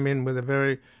Netanyahu's come in with a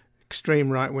very extreme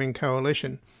right-wing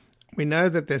coalition, we know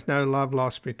that there's no love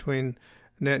lost between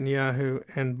Netanyahu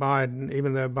and Biden,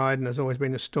 even though Biden has always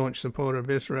been a staunch supporter of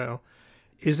Israel.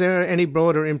 Is there any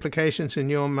broader implications in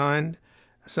your mind,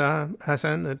 Hassan,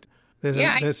 that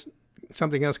there's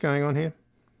something else going on here?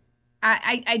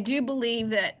 I do believe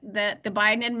that the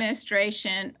Biden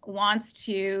administration wants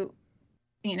to,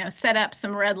 set up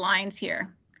some red lines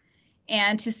here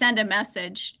and to send a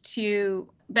message to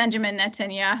Benjamin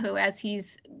Netanyahu as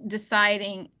he's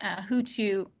deciding who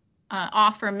to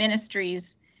offer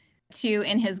ministries to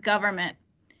in his government.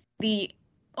 The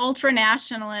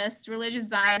ultra-nationalist, religious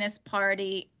Zionist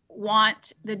party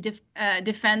want the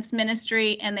defense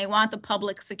ministry and they want the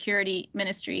public security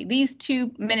ministry. These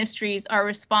two ministries are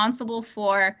responsible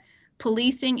for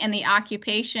policing and the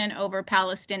occupation over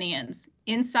Palestinians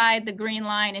inside the Green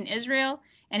Line in Israel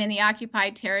and in the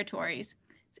occupied territories.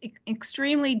 It's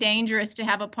extremely dangerous to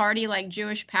have a party like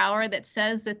Jewish Power that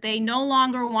says that they no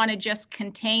longer want to just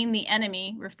contain the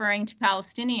enemy, referring to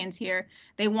Palestinians here.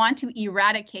 They want to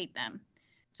eradicate them.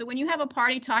 So when you have a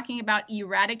party talking about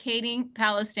eradicating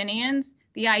Palestinians,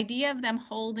 the idea of them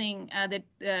holding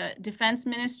the defense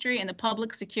ministry and the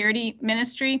public security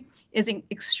ministry is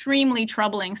extremely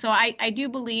troubling. So I do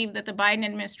believe that the Biden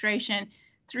administration,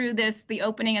 through the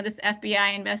opening of this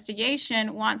FBI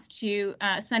investigation, wants to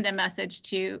send a message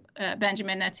to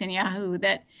Benjamin Netanyahu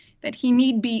that he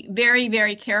need be very,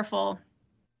 very careful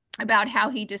about how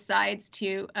he decides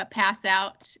to pass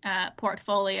out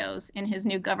portfolios in his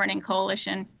new governing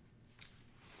coalition.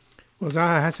 Well,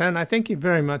 Zaha Hassan, I thank you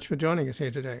very much for joining us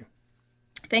here today.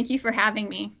 Thank you for having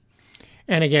me.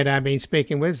 And again, I've been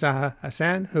speaking with Zaha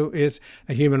Hassan, who is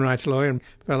a human rights lawyer and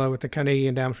fellow with the Carnegie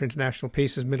Endowment for International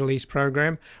Peace's Middle East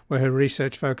program, where her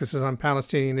research focuses on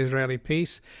Palestinian-Israeli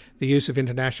peace, the use of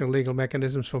international legal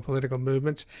mechanisms for political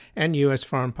movements, and U.S.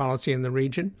 foreign policy in the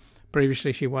region.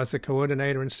 Previously, she was the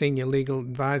coordinator and senior legal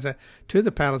advisor to the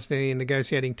Palestinian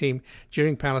negotiating team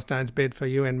during Palestine's bid for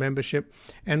UN membership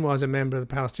and was a member of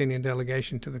the Palestinian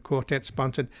delegation to the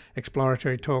Quartet-sponsored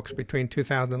exploratory talks between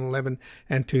 2011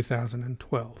 and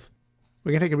 2012.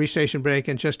 We're going to take a restation break,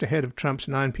 and just ahead of Trump's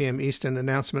 9 p.m. Eastern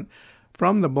announcement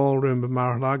from the ballroom of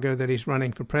Mar-a-Lago that he's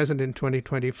running for president in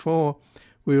 2024,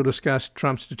 we will discuss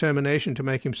Trump's determination to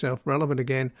make himself relevant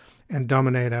again and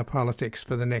dominate our politics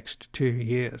for the next 2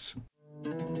 years.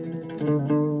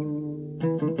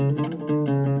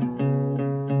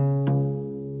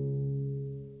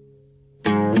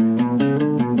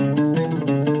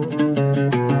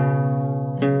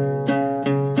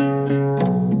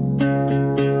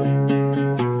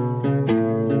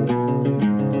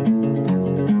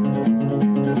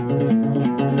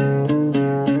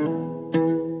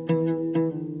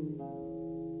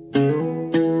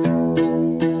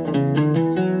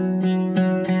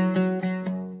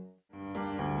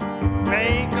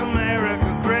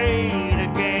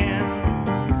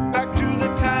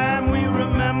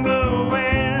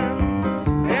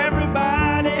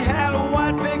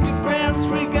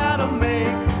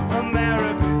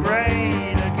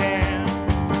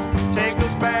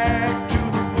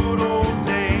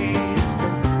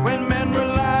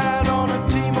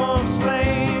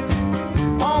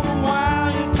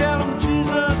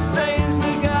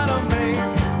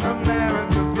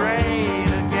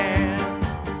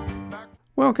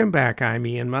 Welcome back. I'm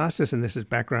Ian Masters, and this is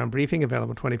Background Briefing,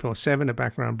 available 24/7 at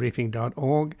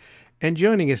backgroundbriefing.org. And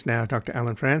joining us now, Dr.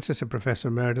 Allen Frances, a professor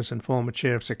emeritus and former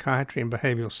chair of psychiatry and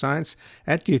behavioral science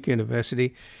at Duke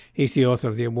University. He's the author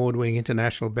of the award-winning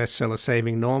international bestseller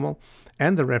Saving Normal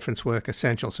and the reference work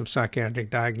Essentials of Psychiatric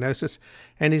Diagnosis.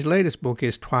 And his latest book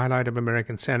is Twilight of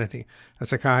American Sanity, a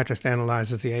psychiatrist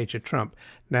analyzes the age of Trump,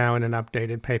 now in an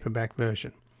updated paperback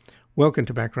version. Welcome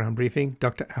to Background Briefing,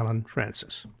 Dr. Allen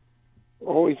Frances.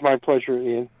 Always my pleasure,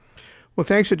 Ian. Well,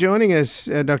 thanks for joining us,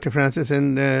 Dr. Frances.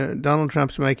 And Donald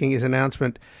Trump's making his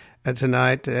announcement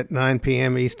tonight at 9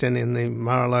 p.m. Eastern in the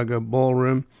Mar-a-Lago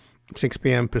Ballroom, 6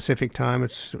 p.m. Pacific time.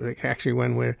 It's actually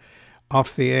when we're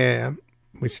off the air.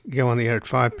 We go on the air at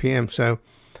 5 p.m., so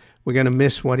we're going to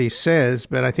miss what he says,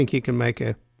 but I think you can make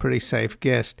a pretty safe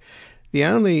guess. The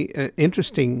only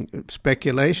interesting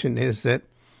speculation is that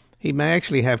he may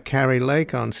actually have Kari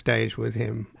Lake on stage with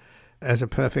him as a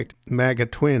perfect MAGA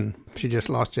twin. She just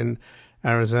lost in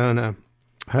Arizona.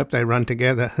 I hope they run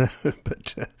together.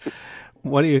 But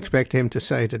what do you expect him to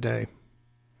say today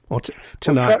or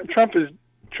tonight? Well,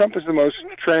 Trump is the most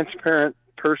transparent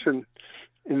person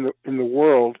in the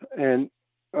world, and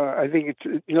I think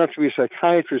you don't have to be a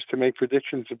psychiatrist to make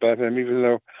predictions about him, even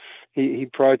though he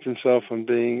prides himself on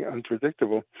being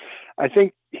unpredictable. I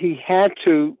think he had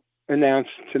to announce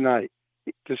tonight,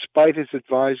 despite his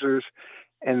advisors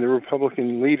and the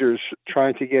Republican leaders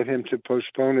trying to get him to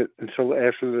postpone it until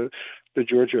after the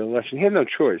Georgia election. He had no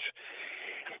choice.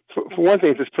 For one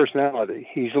thing, it's his personality.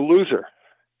 He's a loser.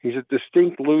 He's a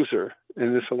distinct loser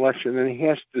in this election, and he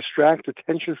has to distract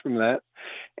attention from that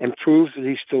and prove that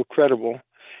he's still credible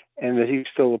and that he's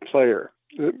still a player.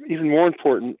 Even more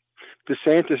important,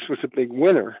 DeSantis was a big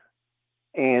winner,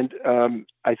 and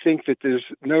I think that there's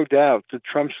no doubt that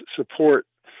Trump's support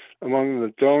among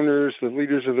the donors, the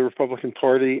leaders of the Republican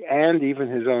Party, and even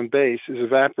his own base is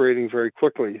evaporating very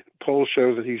quickly. Polls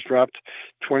show that he's dropped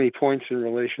 20 points in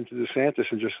relation to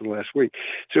DeSantis in just the last week.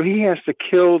 So he has to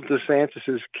kill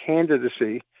DeSantis's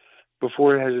candidacy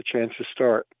before he has a chance to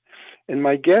start. And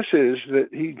my guess is that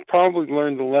he probably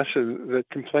learned the lesson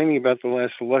that complaining about the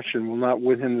last election will not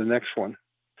win him the next one.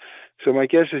 So my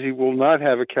guess is he will not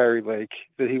have a Kari Lake,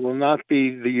 that he will not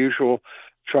be the usual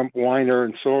Trump whiner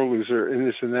and sore loser in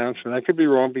this announcement. I could be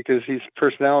wrong because his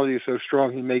personality is so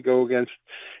strong he may go against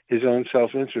his own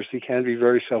self-interest. He can be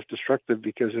very self-destructive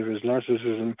because of his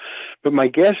narcissism. But my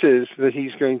guess is that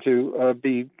he's going to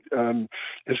be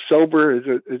as sober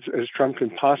as Trump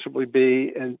can possibly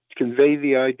be and convey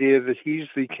the idea that he's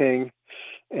the king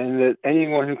and that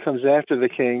anyone who comes after the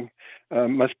king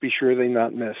must be sure they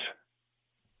not miss.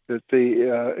 That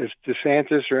if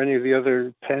DeSantis or any of the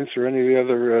other Pence or any of the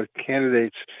other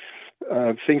candidates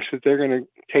thinks that they're going to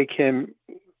take him,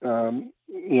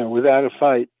 without a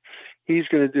fight, he's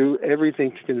going to do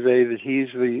everything to convey that he's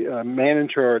the man in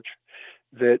charge,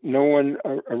 that no one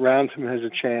around him has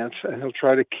a chance, and he'll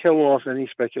try to kill off any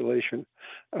speculation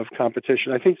of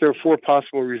competition. I think there are 4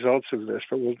 possible results of this,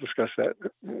 but we'll discuss that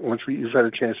once you've had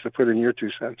a chance to put in your 2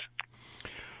 cents.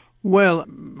 Well,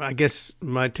 I guess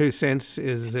my 2 cents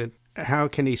is that how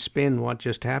can he spin what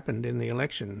just happened in the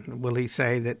election? Will he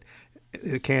say that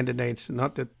the candidates,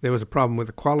 not that there was a problem with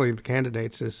the quality of the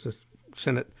candidates, as the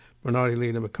Senate Minority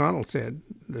Leader McConnell said,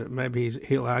 maybe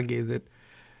he'll argue that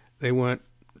they weren't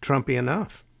Trumpy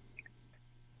enough.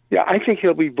 Yeah, I think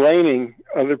he'll be blaming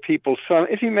other people's son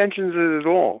if he mentions it at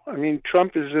all. I mean,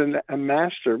 Trump is a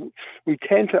master. We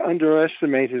tend to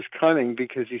underestimate his cunning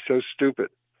because he's so stupid.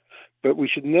 But we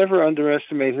should never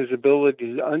underestimate his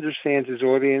ability to understand his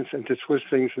audience and to twist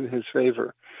things in his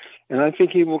favor. And I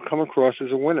think he will come across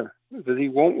as a winner, that he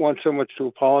won't want so much to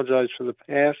apologize for the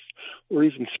past or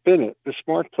even spin it. The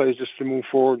smart play is just to move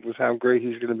forward with how great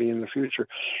he's going to be in the future.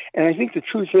 And I think the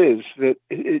truth is that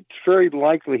it's very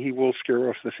likely he will scare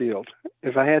off the field.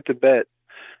 If I had to bet,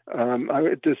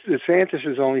 DeSantis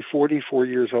is only 44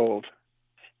 years old,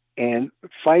 and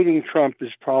fighting Trump is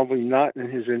probably not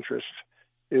in his interest.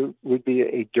 It would be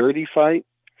a dirty fight.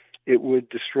 It would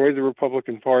destroy the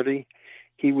Republican Party.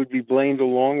 He would be blamed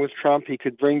along with Trump. He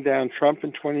could bring down Trump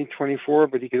in 2024,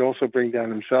 but he could also bring down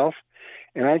himself.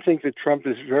 And I think that Trump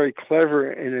is very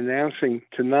clever in announcing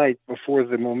tonight, before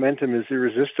the momentum is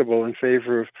irresistible in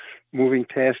favor of moving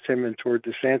past him and toward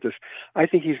DeSantis. I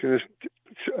think he's going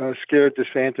to scare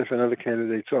DeSantis and other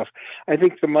candidates off. I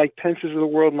think the Mike Pences of the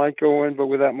world might go in, but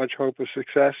without much hope of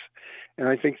success. And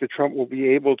I think that Trump will be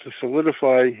able to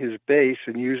solidify his base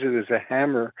and use it as a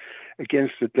hammer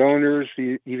against the donors,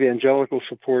 the evangelical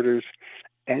supporters,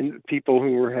 and people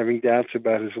who were having doubts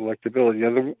about his electability.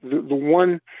 Now, the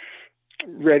one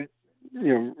red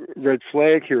red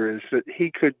flag here is that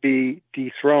he could be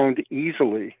dethroned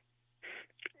easily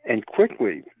and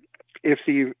quickly if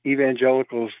the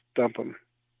evangelicals dump him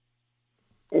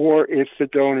or if the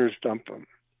donors dump him.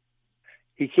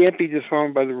 He can't be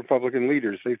dethroned by the Republican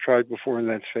leaders. They've tried before and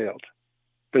that's failed.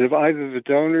 But if either the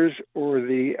donors or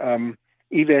the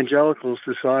evangelicals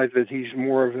decide that he's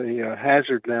more of a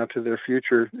hazard now to their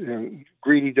future,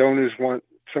 greedy donors want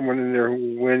someone in there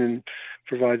who will win and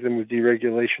provide them with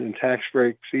deregulation and tax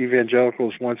breaks. The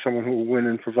evangelicals want someone who will win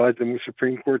and provide them with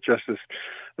Supreme Court justice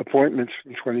appointments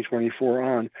from 2024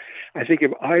 on. I think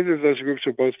if either of those groups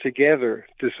or both together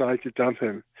decide to dump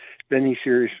him, then he's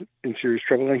in serious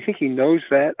trouble. And I think he knows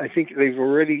that. I think they've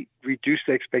already reduced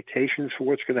expectations for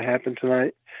what's going to happen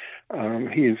tonight.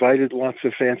 He invited lots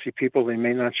of fancy people. They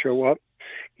may not show up.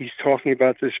 He's talking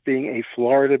about this being a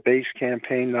Florida-based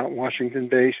campaign, not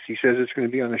Washington-based. He says it's going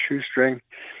to be on a shoestring,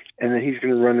 and that he's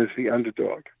going to run as the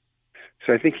underdog.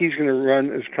 So I think he's going to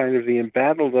run as kind of the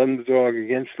embattled underdog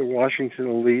against the Washington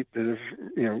elite that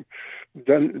have,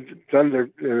 done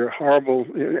their horrible.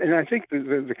 And I think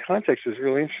the context is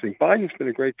really interesting. Biden's been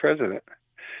a great president.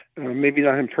 Maybe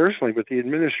not him personally, but the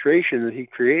administration that he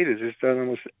created has done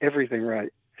almost everything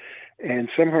right. And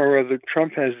somehow or other,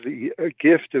 Trump has the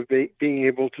gift of being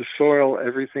able to soil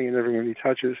everything and everyone he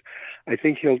touches. I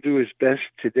think he'll do his best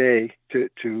today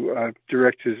to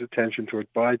direct his attention toward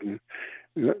Biden,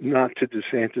 not to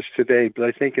DeSantis today. But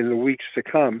I think in the weeks to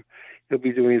come, he'll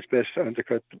be doing his best to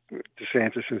undercut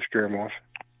DeSantis and scare him off.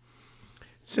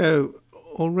 So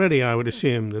already I would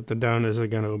assume that the donors are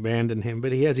going to abandon him,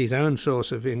 but he has his own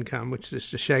source of income, which is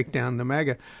to shake down the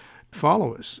MAGA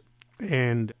followers.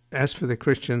 And as for the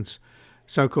Christians,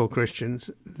 so-called Christians,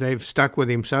 they've stuck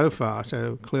with him so far,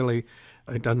 so clearly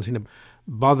it doesn't seem to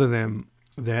bother them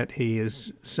that he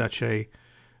is such a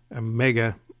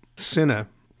mega sinner.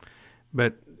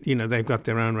 But, they've got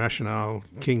their own rationale,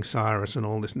 King Cyrus and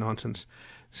all this nonsense.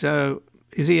 So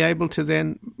is he able to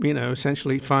then,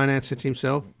 essentially finance it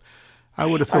himself? I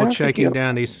would have thought shaking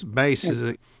down his base is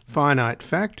a finite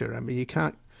factor. I mean, you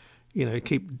can't,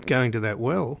 keep going to that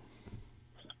well.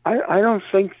 I don't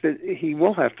think that he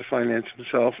will have to finance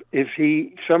himself if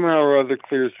he somehow or other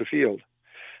clears the field.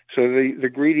 So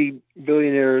the greedy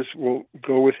billionaires will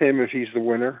go with him if he's the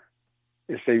winner,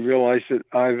 if they realize that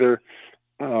either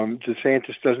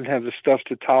DeSantis doesn't have the stuff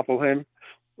to topple him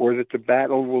or that the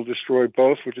battle will destroy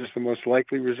both, which is the most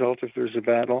likely result if there's a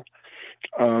battle.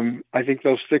 I think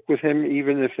they'll stick with him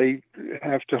even if they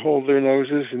have to hold their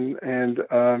noses and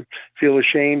feel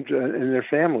ashamed in their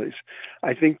families.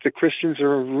 I think the Christians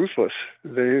are ruthless.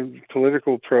 They're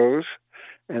political pros,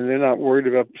 and they're not worried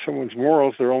about someone's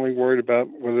morals. They're only worried about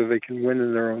whether they can win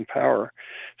in their own power.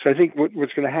 So I think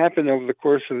what's going to happen over the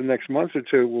course of the next month or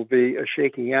two will be a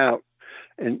shaking out.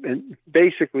 And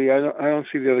basically, I don't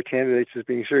see the other candidates as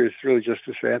being serious. It's really just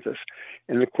DeSantis.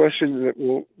 And the question that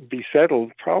will be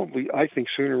settled, probably, I think,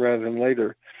 sooner rather than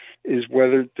later, is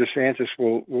whether DeSantis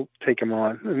will take him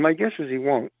on. And my guess is he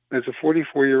won't. As a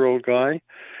 44-year-old guy,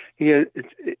 he has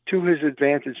to his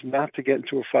advantage not to get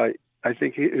into a fight. I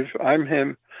think if I'm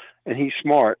him and he's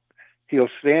smart, he'll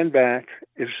stand back.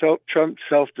 If Trump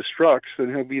self-destructs, then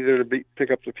he'll be there to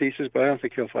pick up the pieces, but I don't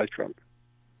think he'll fight Trump.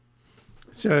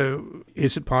 So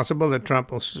is it possible that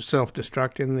Trump will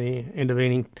self-destruct in the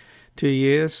intervening 2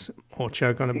 years or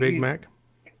choke on a Big Mac?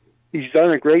 He's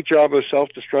done a great job of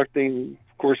self-destructing in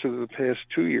the course of the past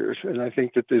 2 years, and I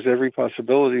think that there's every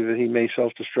possibility that he may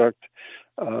self-destruct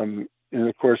in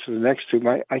the course of the next two.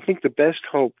 I think the best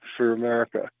hope for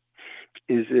America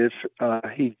is if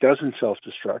he doesn't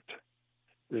self-destruct,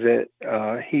 that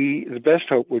the best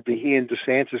hope would be he and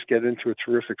DeSantis get into a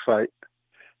terrific fight,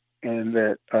 and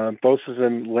that both of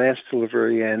them last till the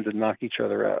very end and knock each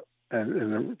other out, and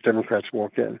the Democrats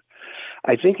walk in.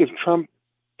 I think if Trump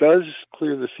does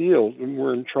clear the field, then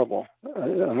we're in trouble,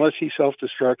 unless he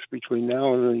self-destructs between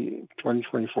now and the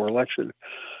 2024 election,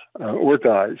 or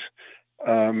dies,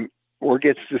 or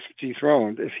gets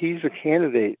dethroned. If he's a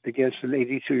candidate against an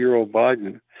 82-year-old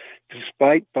Biden,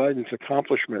 despite Biden's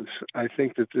accomplishments, I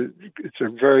think that it's a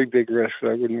very big risk that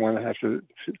I wouldn't want to have to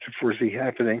foresee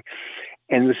happening.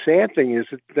 And the sad thing is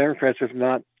that the Democrats have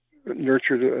not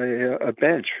nurtured a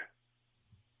bench.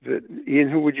 Ian,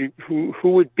 who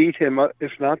would beat him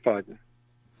if not Biden?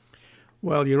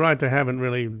 Well, you're right. They haven't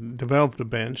really developed a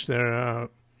bench. There are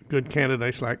good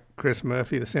candidates like Chris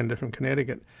Murphy, the senator from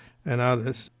Connecticut, and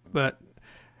others. But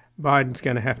Biden's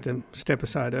going to have to step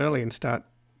aside early and start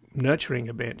nurturing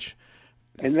a bench.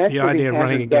 And that's the idea of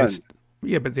running against.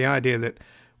 Yeah, but the idea that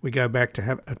we go back to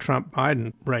have a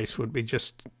Trump-Biden race would be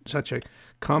just such a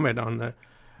comment on the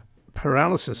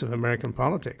paralysis of American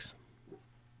politics.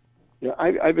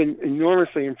 I've been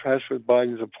enormously impressed with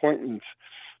Biden's appointments,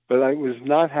 but I was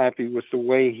not happy with the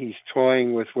way he's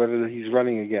toying with whether he's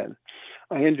running again.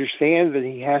 I understand that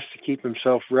he has to keep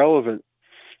himself relevant.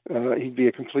 He'd be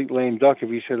a complete lame duck if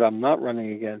he said, I'm not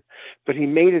running again. But he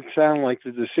made it sound like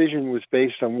the decision was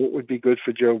based on what would be good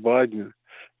for Joe Biden,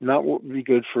 not what would be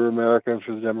good for America and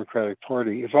for the Democratic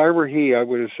Party. If I were he, I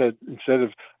would have said, instead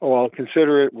of, I'll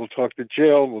consider it, we'll talk to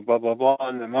Jill, we'll blah, blah, blah,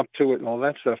 and I'm up to it and all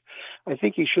that stuff. I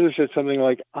think he should have said something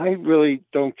like, I really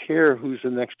don't care who's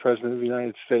the next president of the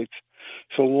United States,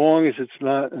 so long as it's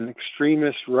not an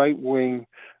extremist, right-wing,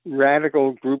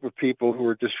 radical group of people who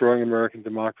are destroying American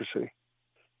democracy.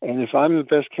 And if I'm the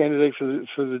best candidate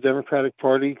for the Democratic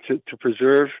Party to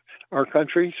preserve our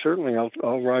country, certainly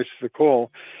I'll rise to the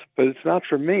call. But it's not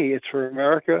for me. It's for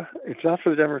America. It's not for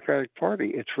the Democratic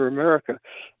Party. It's for America.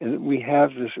 And we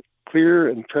have this clear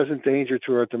and present danger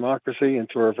to our democracy and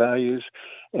to our values.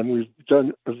 And we've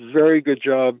done a very good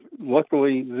job,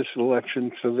 luckily, this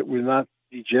election, so that we're not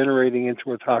degenerating into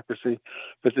autocracy,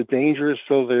 but the danger is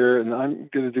still there, and I'm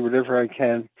going to do whatever I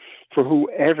can for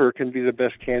whoever can be the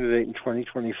best candidate in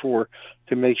 2024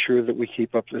 to make sure that we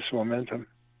keep up this momentum.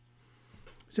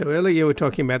 So earlier you were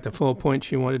talking about the 4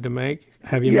 points you wanted to make.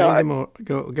 Have you made them, or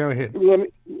go ahead?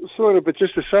 Sort of, but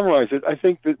just to summarize it, I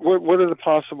think that what are the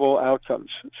possible outcomes?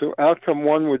 So outcome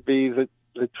one would be that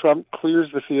Trump clears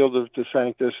the field of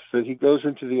DeSantis, that he goes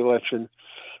into the election,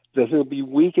 that he'll be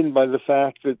weakened by the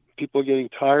fact that people are getting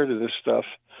tired of this stuff,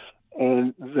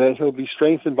 and that he'll be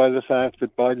strengthened by the fact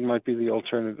that Biden might be the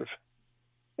alternative,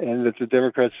 and that the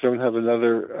Democrats don't have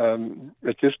another,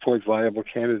 at this point, viable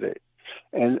candidate.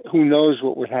 And who knows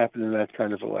what would happen in that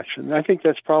kind of election. And I think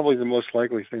that's probably the most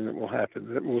likely thing that will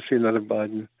happen, that we'll see another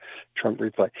Biden-Trump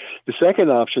replay. The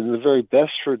second option, the very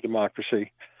best for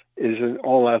democracy, is an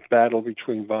all-out battle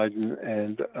between Biden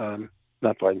and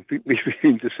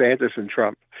between DeSantis and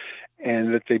Trump,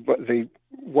 and that they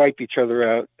wipe each other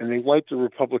out, and they wipe the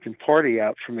Republican Party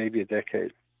out for maybe a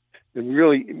decade. And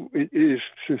really, it is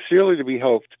sincerely to be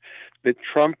hoped that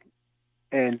Trump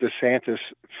and DeSantis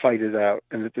fight it out,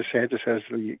 and that DeSantis has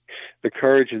the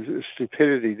courage and the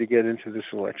stupidity to get into this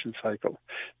election cycle.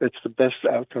 That's the best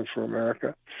outcome for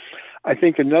America. I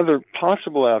think another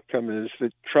possible outcome is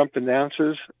that Trump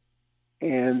announces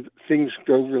and things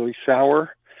go really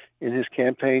sour in his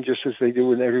campaign, just as they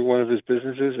do in every one of his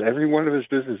businesses. Every one of his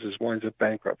businesses winds up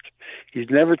bankrupt. He's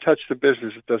never touched a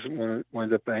business that doesn't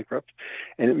wind up bankrupt.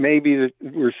 And it may be that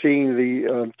we're seeing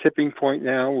the tipping point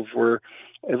now of where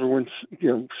everyone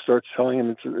starts telling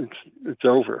him it's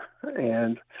over,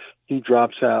 and he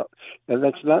drops out. And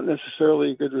that's not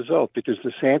necessarily a good result, because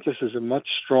DeSantis is a much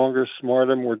stronger,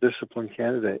 smarter, more disciplined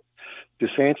candidate.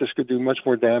 DeSantis could do much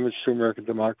more damage to American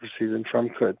democracy than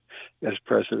Trump could as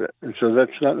president. And so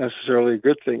that's not necessarily a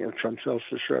good thing if Trump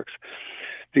self-destructs.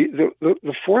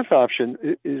 The fourth option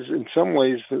is in some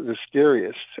ways the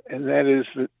scariest, and that is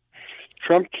that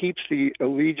Trump keeps the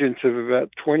allegiance of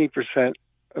about 20%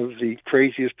 of the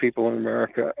craziest people in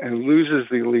America and loses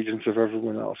the allegiance of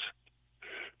everyone else.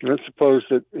 Let's suppose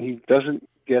that he doesn't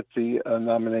get the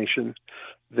nomination,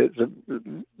 that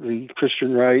the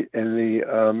Christian right and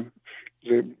the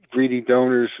greedy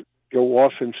donors go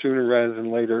off him sooner rather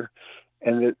than later,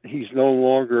 and that he's no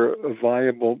longer a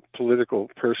viable political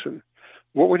person.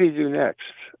 What would he do next?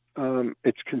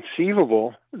 It's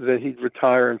conceivable that he'd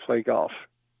retire and play golf,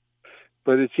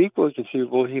 but it's equally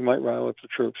conceivable he might rile up the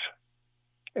troops.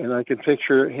 And I can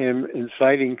picture him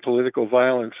inciting political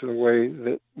violence in a way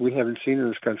that we haven't seen in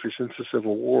this country since the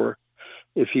Civil War.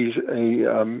 If he's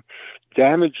a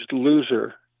damaged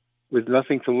loser with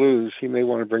nothing to lose, he may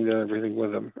want to bring down everything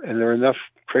with him. And there are enough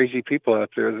crazy people out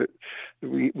there that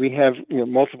we have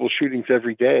multiple shootings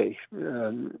every day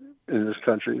in this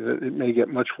country, that it may get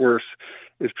much worse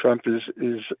if Trump is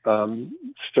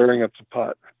stirring up the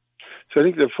pot. So I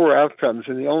think there are four outcomes,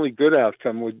 and the only good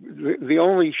outcome the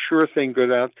only sure thing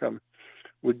good outcome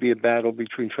would be a battle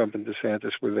between Trump and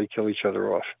DeSantis where they kill each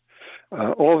other off.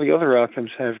 All the other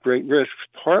outcomes have great risks,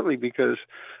 partly because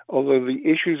although the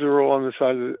issues are all on the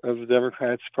side of the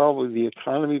Democrats, probably the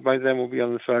economy by then will be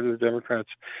on the side of the Democrats,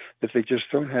 if they just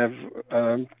don't have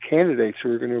candidates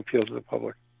who are going to appeal to the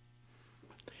public.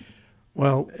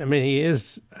 Well, I mean, he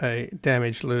is a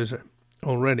damaged loser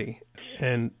already,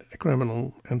 and a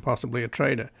criminal, and possibly a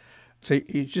traitor. So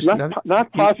you just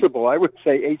not possible. I would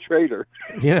say a traitor.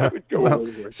 Yeah. Well,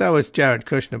 so is Jared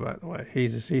Kushner, by the way.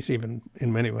 He's even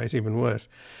in many ways even worse.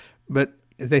 But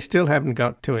they still haven't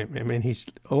got to him. I mean, he's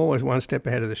always one step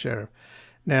ahead of the sheriff.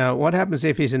 Now, what happens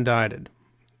if he's indicted?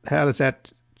 How does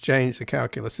that change the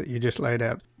calculus that you just laid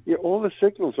out? Yeah, all the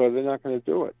signals are they're not going to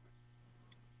do it.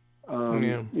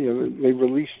 They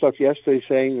released stuff yesterday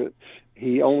saying that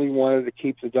he only wanted to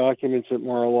keep the documents at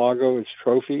Mar-a-Lago as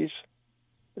trophies.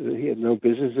 That he had no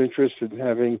business interest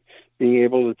in being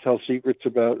able to tell secrets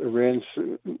about Iran's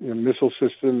missile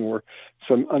system or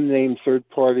some unnamed third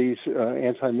party's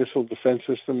anti-missile defense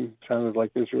system. Sounded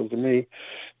like Israel to me.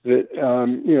 That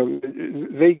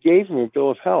they gave him a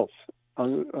bill of health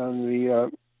on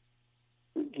the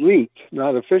leaked,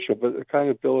 not official, but a kind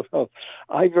of bill of health.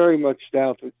 I very much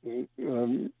doubt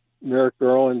that Merrick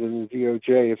Garland and the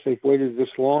DOJ, if they've waited this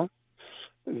long,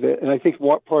 and I think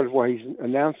part of why he's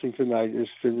announcing tonight is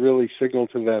to really signal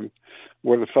to them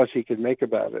what a fuss he can make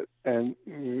about it. And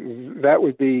that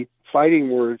would be fighting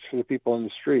words for the people on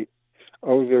the street.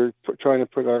 Oh, they're trying to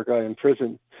put our guy in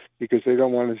prison because they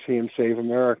don't want to see him save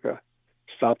America,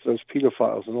 stop those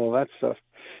pedophiles and all that stuff.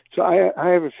 So I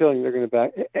have a feeling they're going to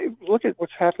back. Look at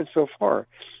what's happened so far.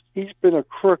 He's been a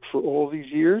crook for all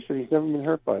these years, and he's never been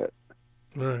hurt by it.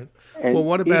 Right. And well,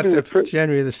 what about the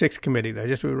January the 6th committee, though?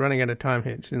 Just we're running out of time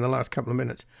here in the last couple of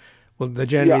minutes. Will the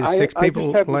January the 6th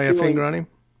people lay a finger on him?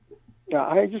 Yeah,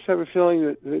 I just have a feeling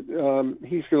that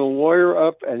he's going to lawyer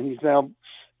up, and he's now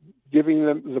giving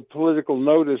them the political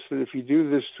notice that if you do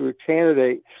this to a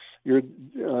candidate, you're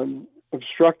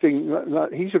obstructing,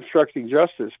 he's obstructing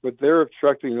justice, but they're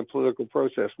obstructing the political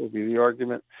process, will be the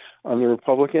argument on the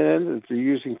Republican end, that they're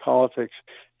using politics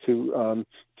to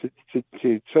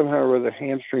somehow or other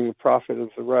hamstring the profit of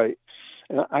the right.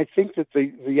 And I think that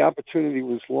the opportunity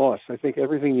was lost. I think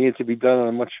everything needed to be done on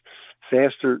a much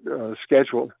faster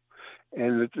schedule.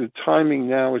 And the timing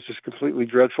now is just completely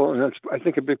dreadful. And that's, I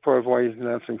think, a big part of why he's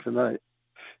announcing tonight,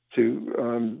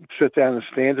 to set down a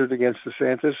standard against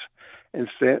DeSantis and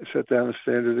set down a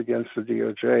standard against the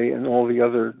DOJ and all the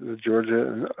other, the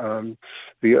Georgia and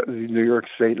the New York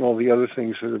State and all the other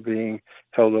things that are being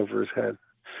held over his head.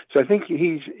 So I think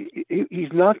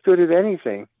he's not good at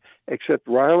anything except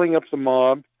riling up the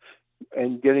mob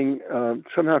and getting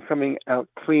somehow coming out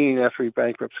clean after he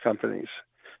bankrupts companies.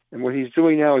 And what he's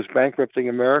doing now is bankrupting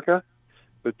America,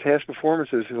 but past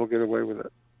performances, he'll get away with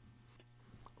it.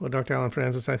 Well, Dr. Allen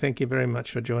Frances, I thank you very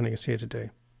much for joining us here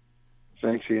today.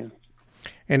 Thanks, Ian.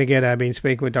 And again, I've been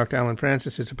speaking with Dr. Allen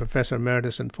Frances, who's a professor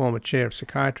emeritus and former chair of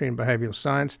psychiatry and behavioral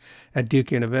science at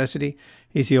Duke University.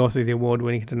 He's the author of the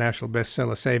award-winning international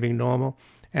bestseller Saving Normal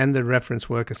and the reference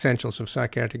work Essentials of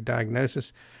Psychiatric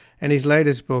Diagnosis. And his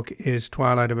latest book is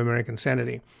Twilight of American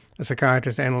Sanity. A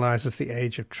psychiatrist analyzes the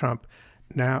age of Trump,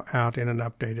 now out in an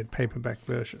updated paperback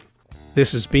version.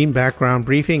 This has been Background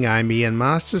Briefing. I'm Ian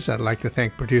Masters. I'd like to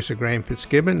thank producer Graham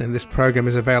Fitzgibbon, and this program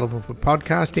is available for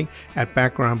podcasting at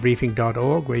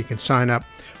backgroundbriefing.org, where you can sign up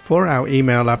for our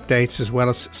email updates as well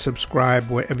as subscribe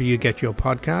wherever you get your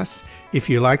podcasts. If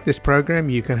you like this program,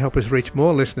 you can help us reach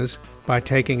more listeners by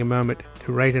taking a moment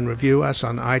to rate and review us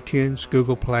on iTunes,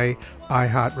 Google Play,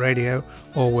 iHeartRadio,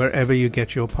 or wherever you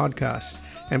get your podcasts.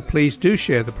 And please do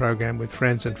share the program with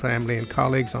friends and family and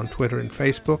colleagues on Twitter and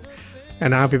Facebook.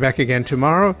 And I'll be back again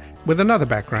tomorrow with another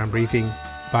Background Briefing.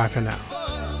 Bye for now.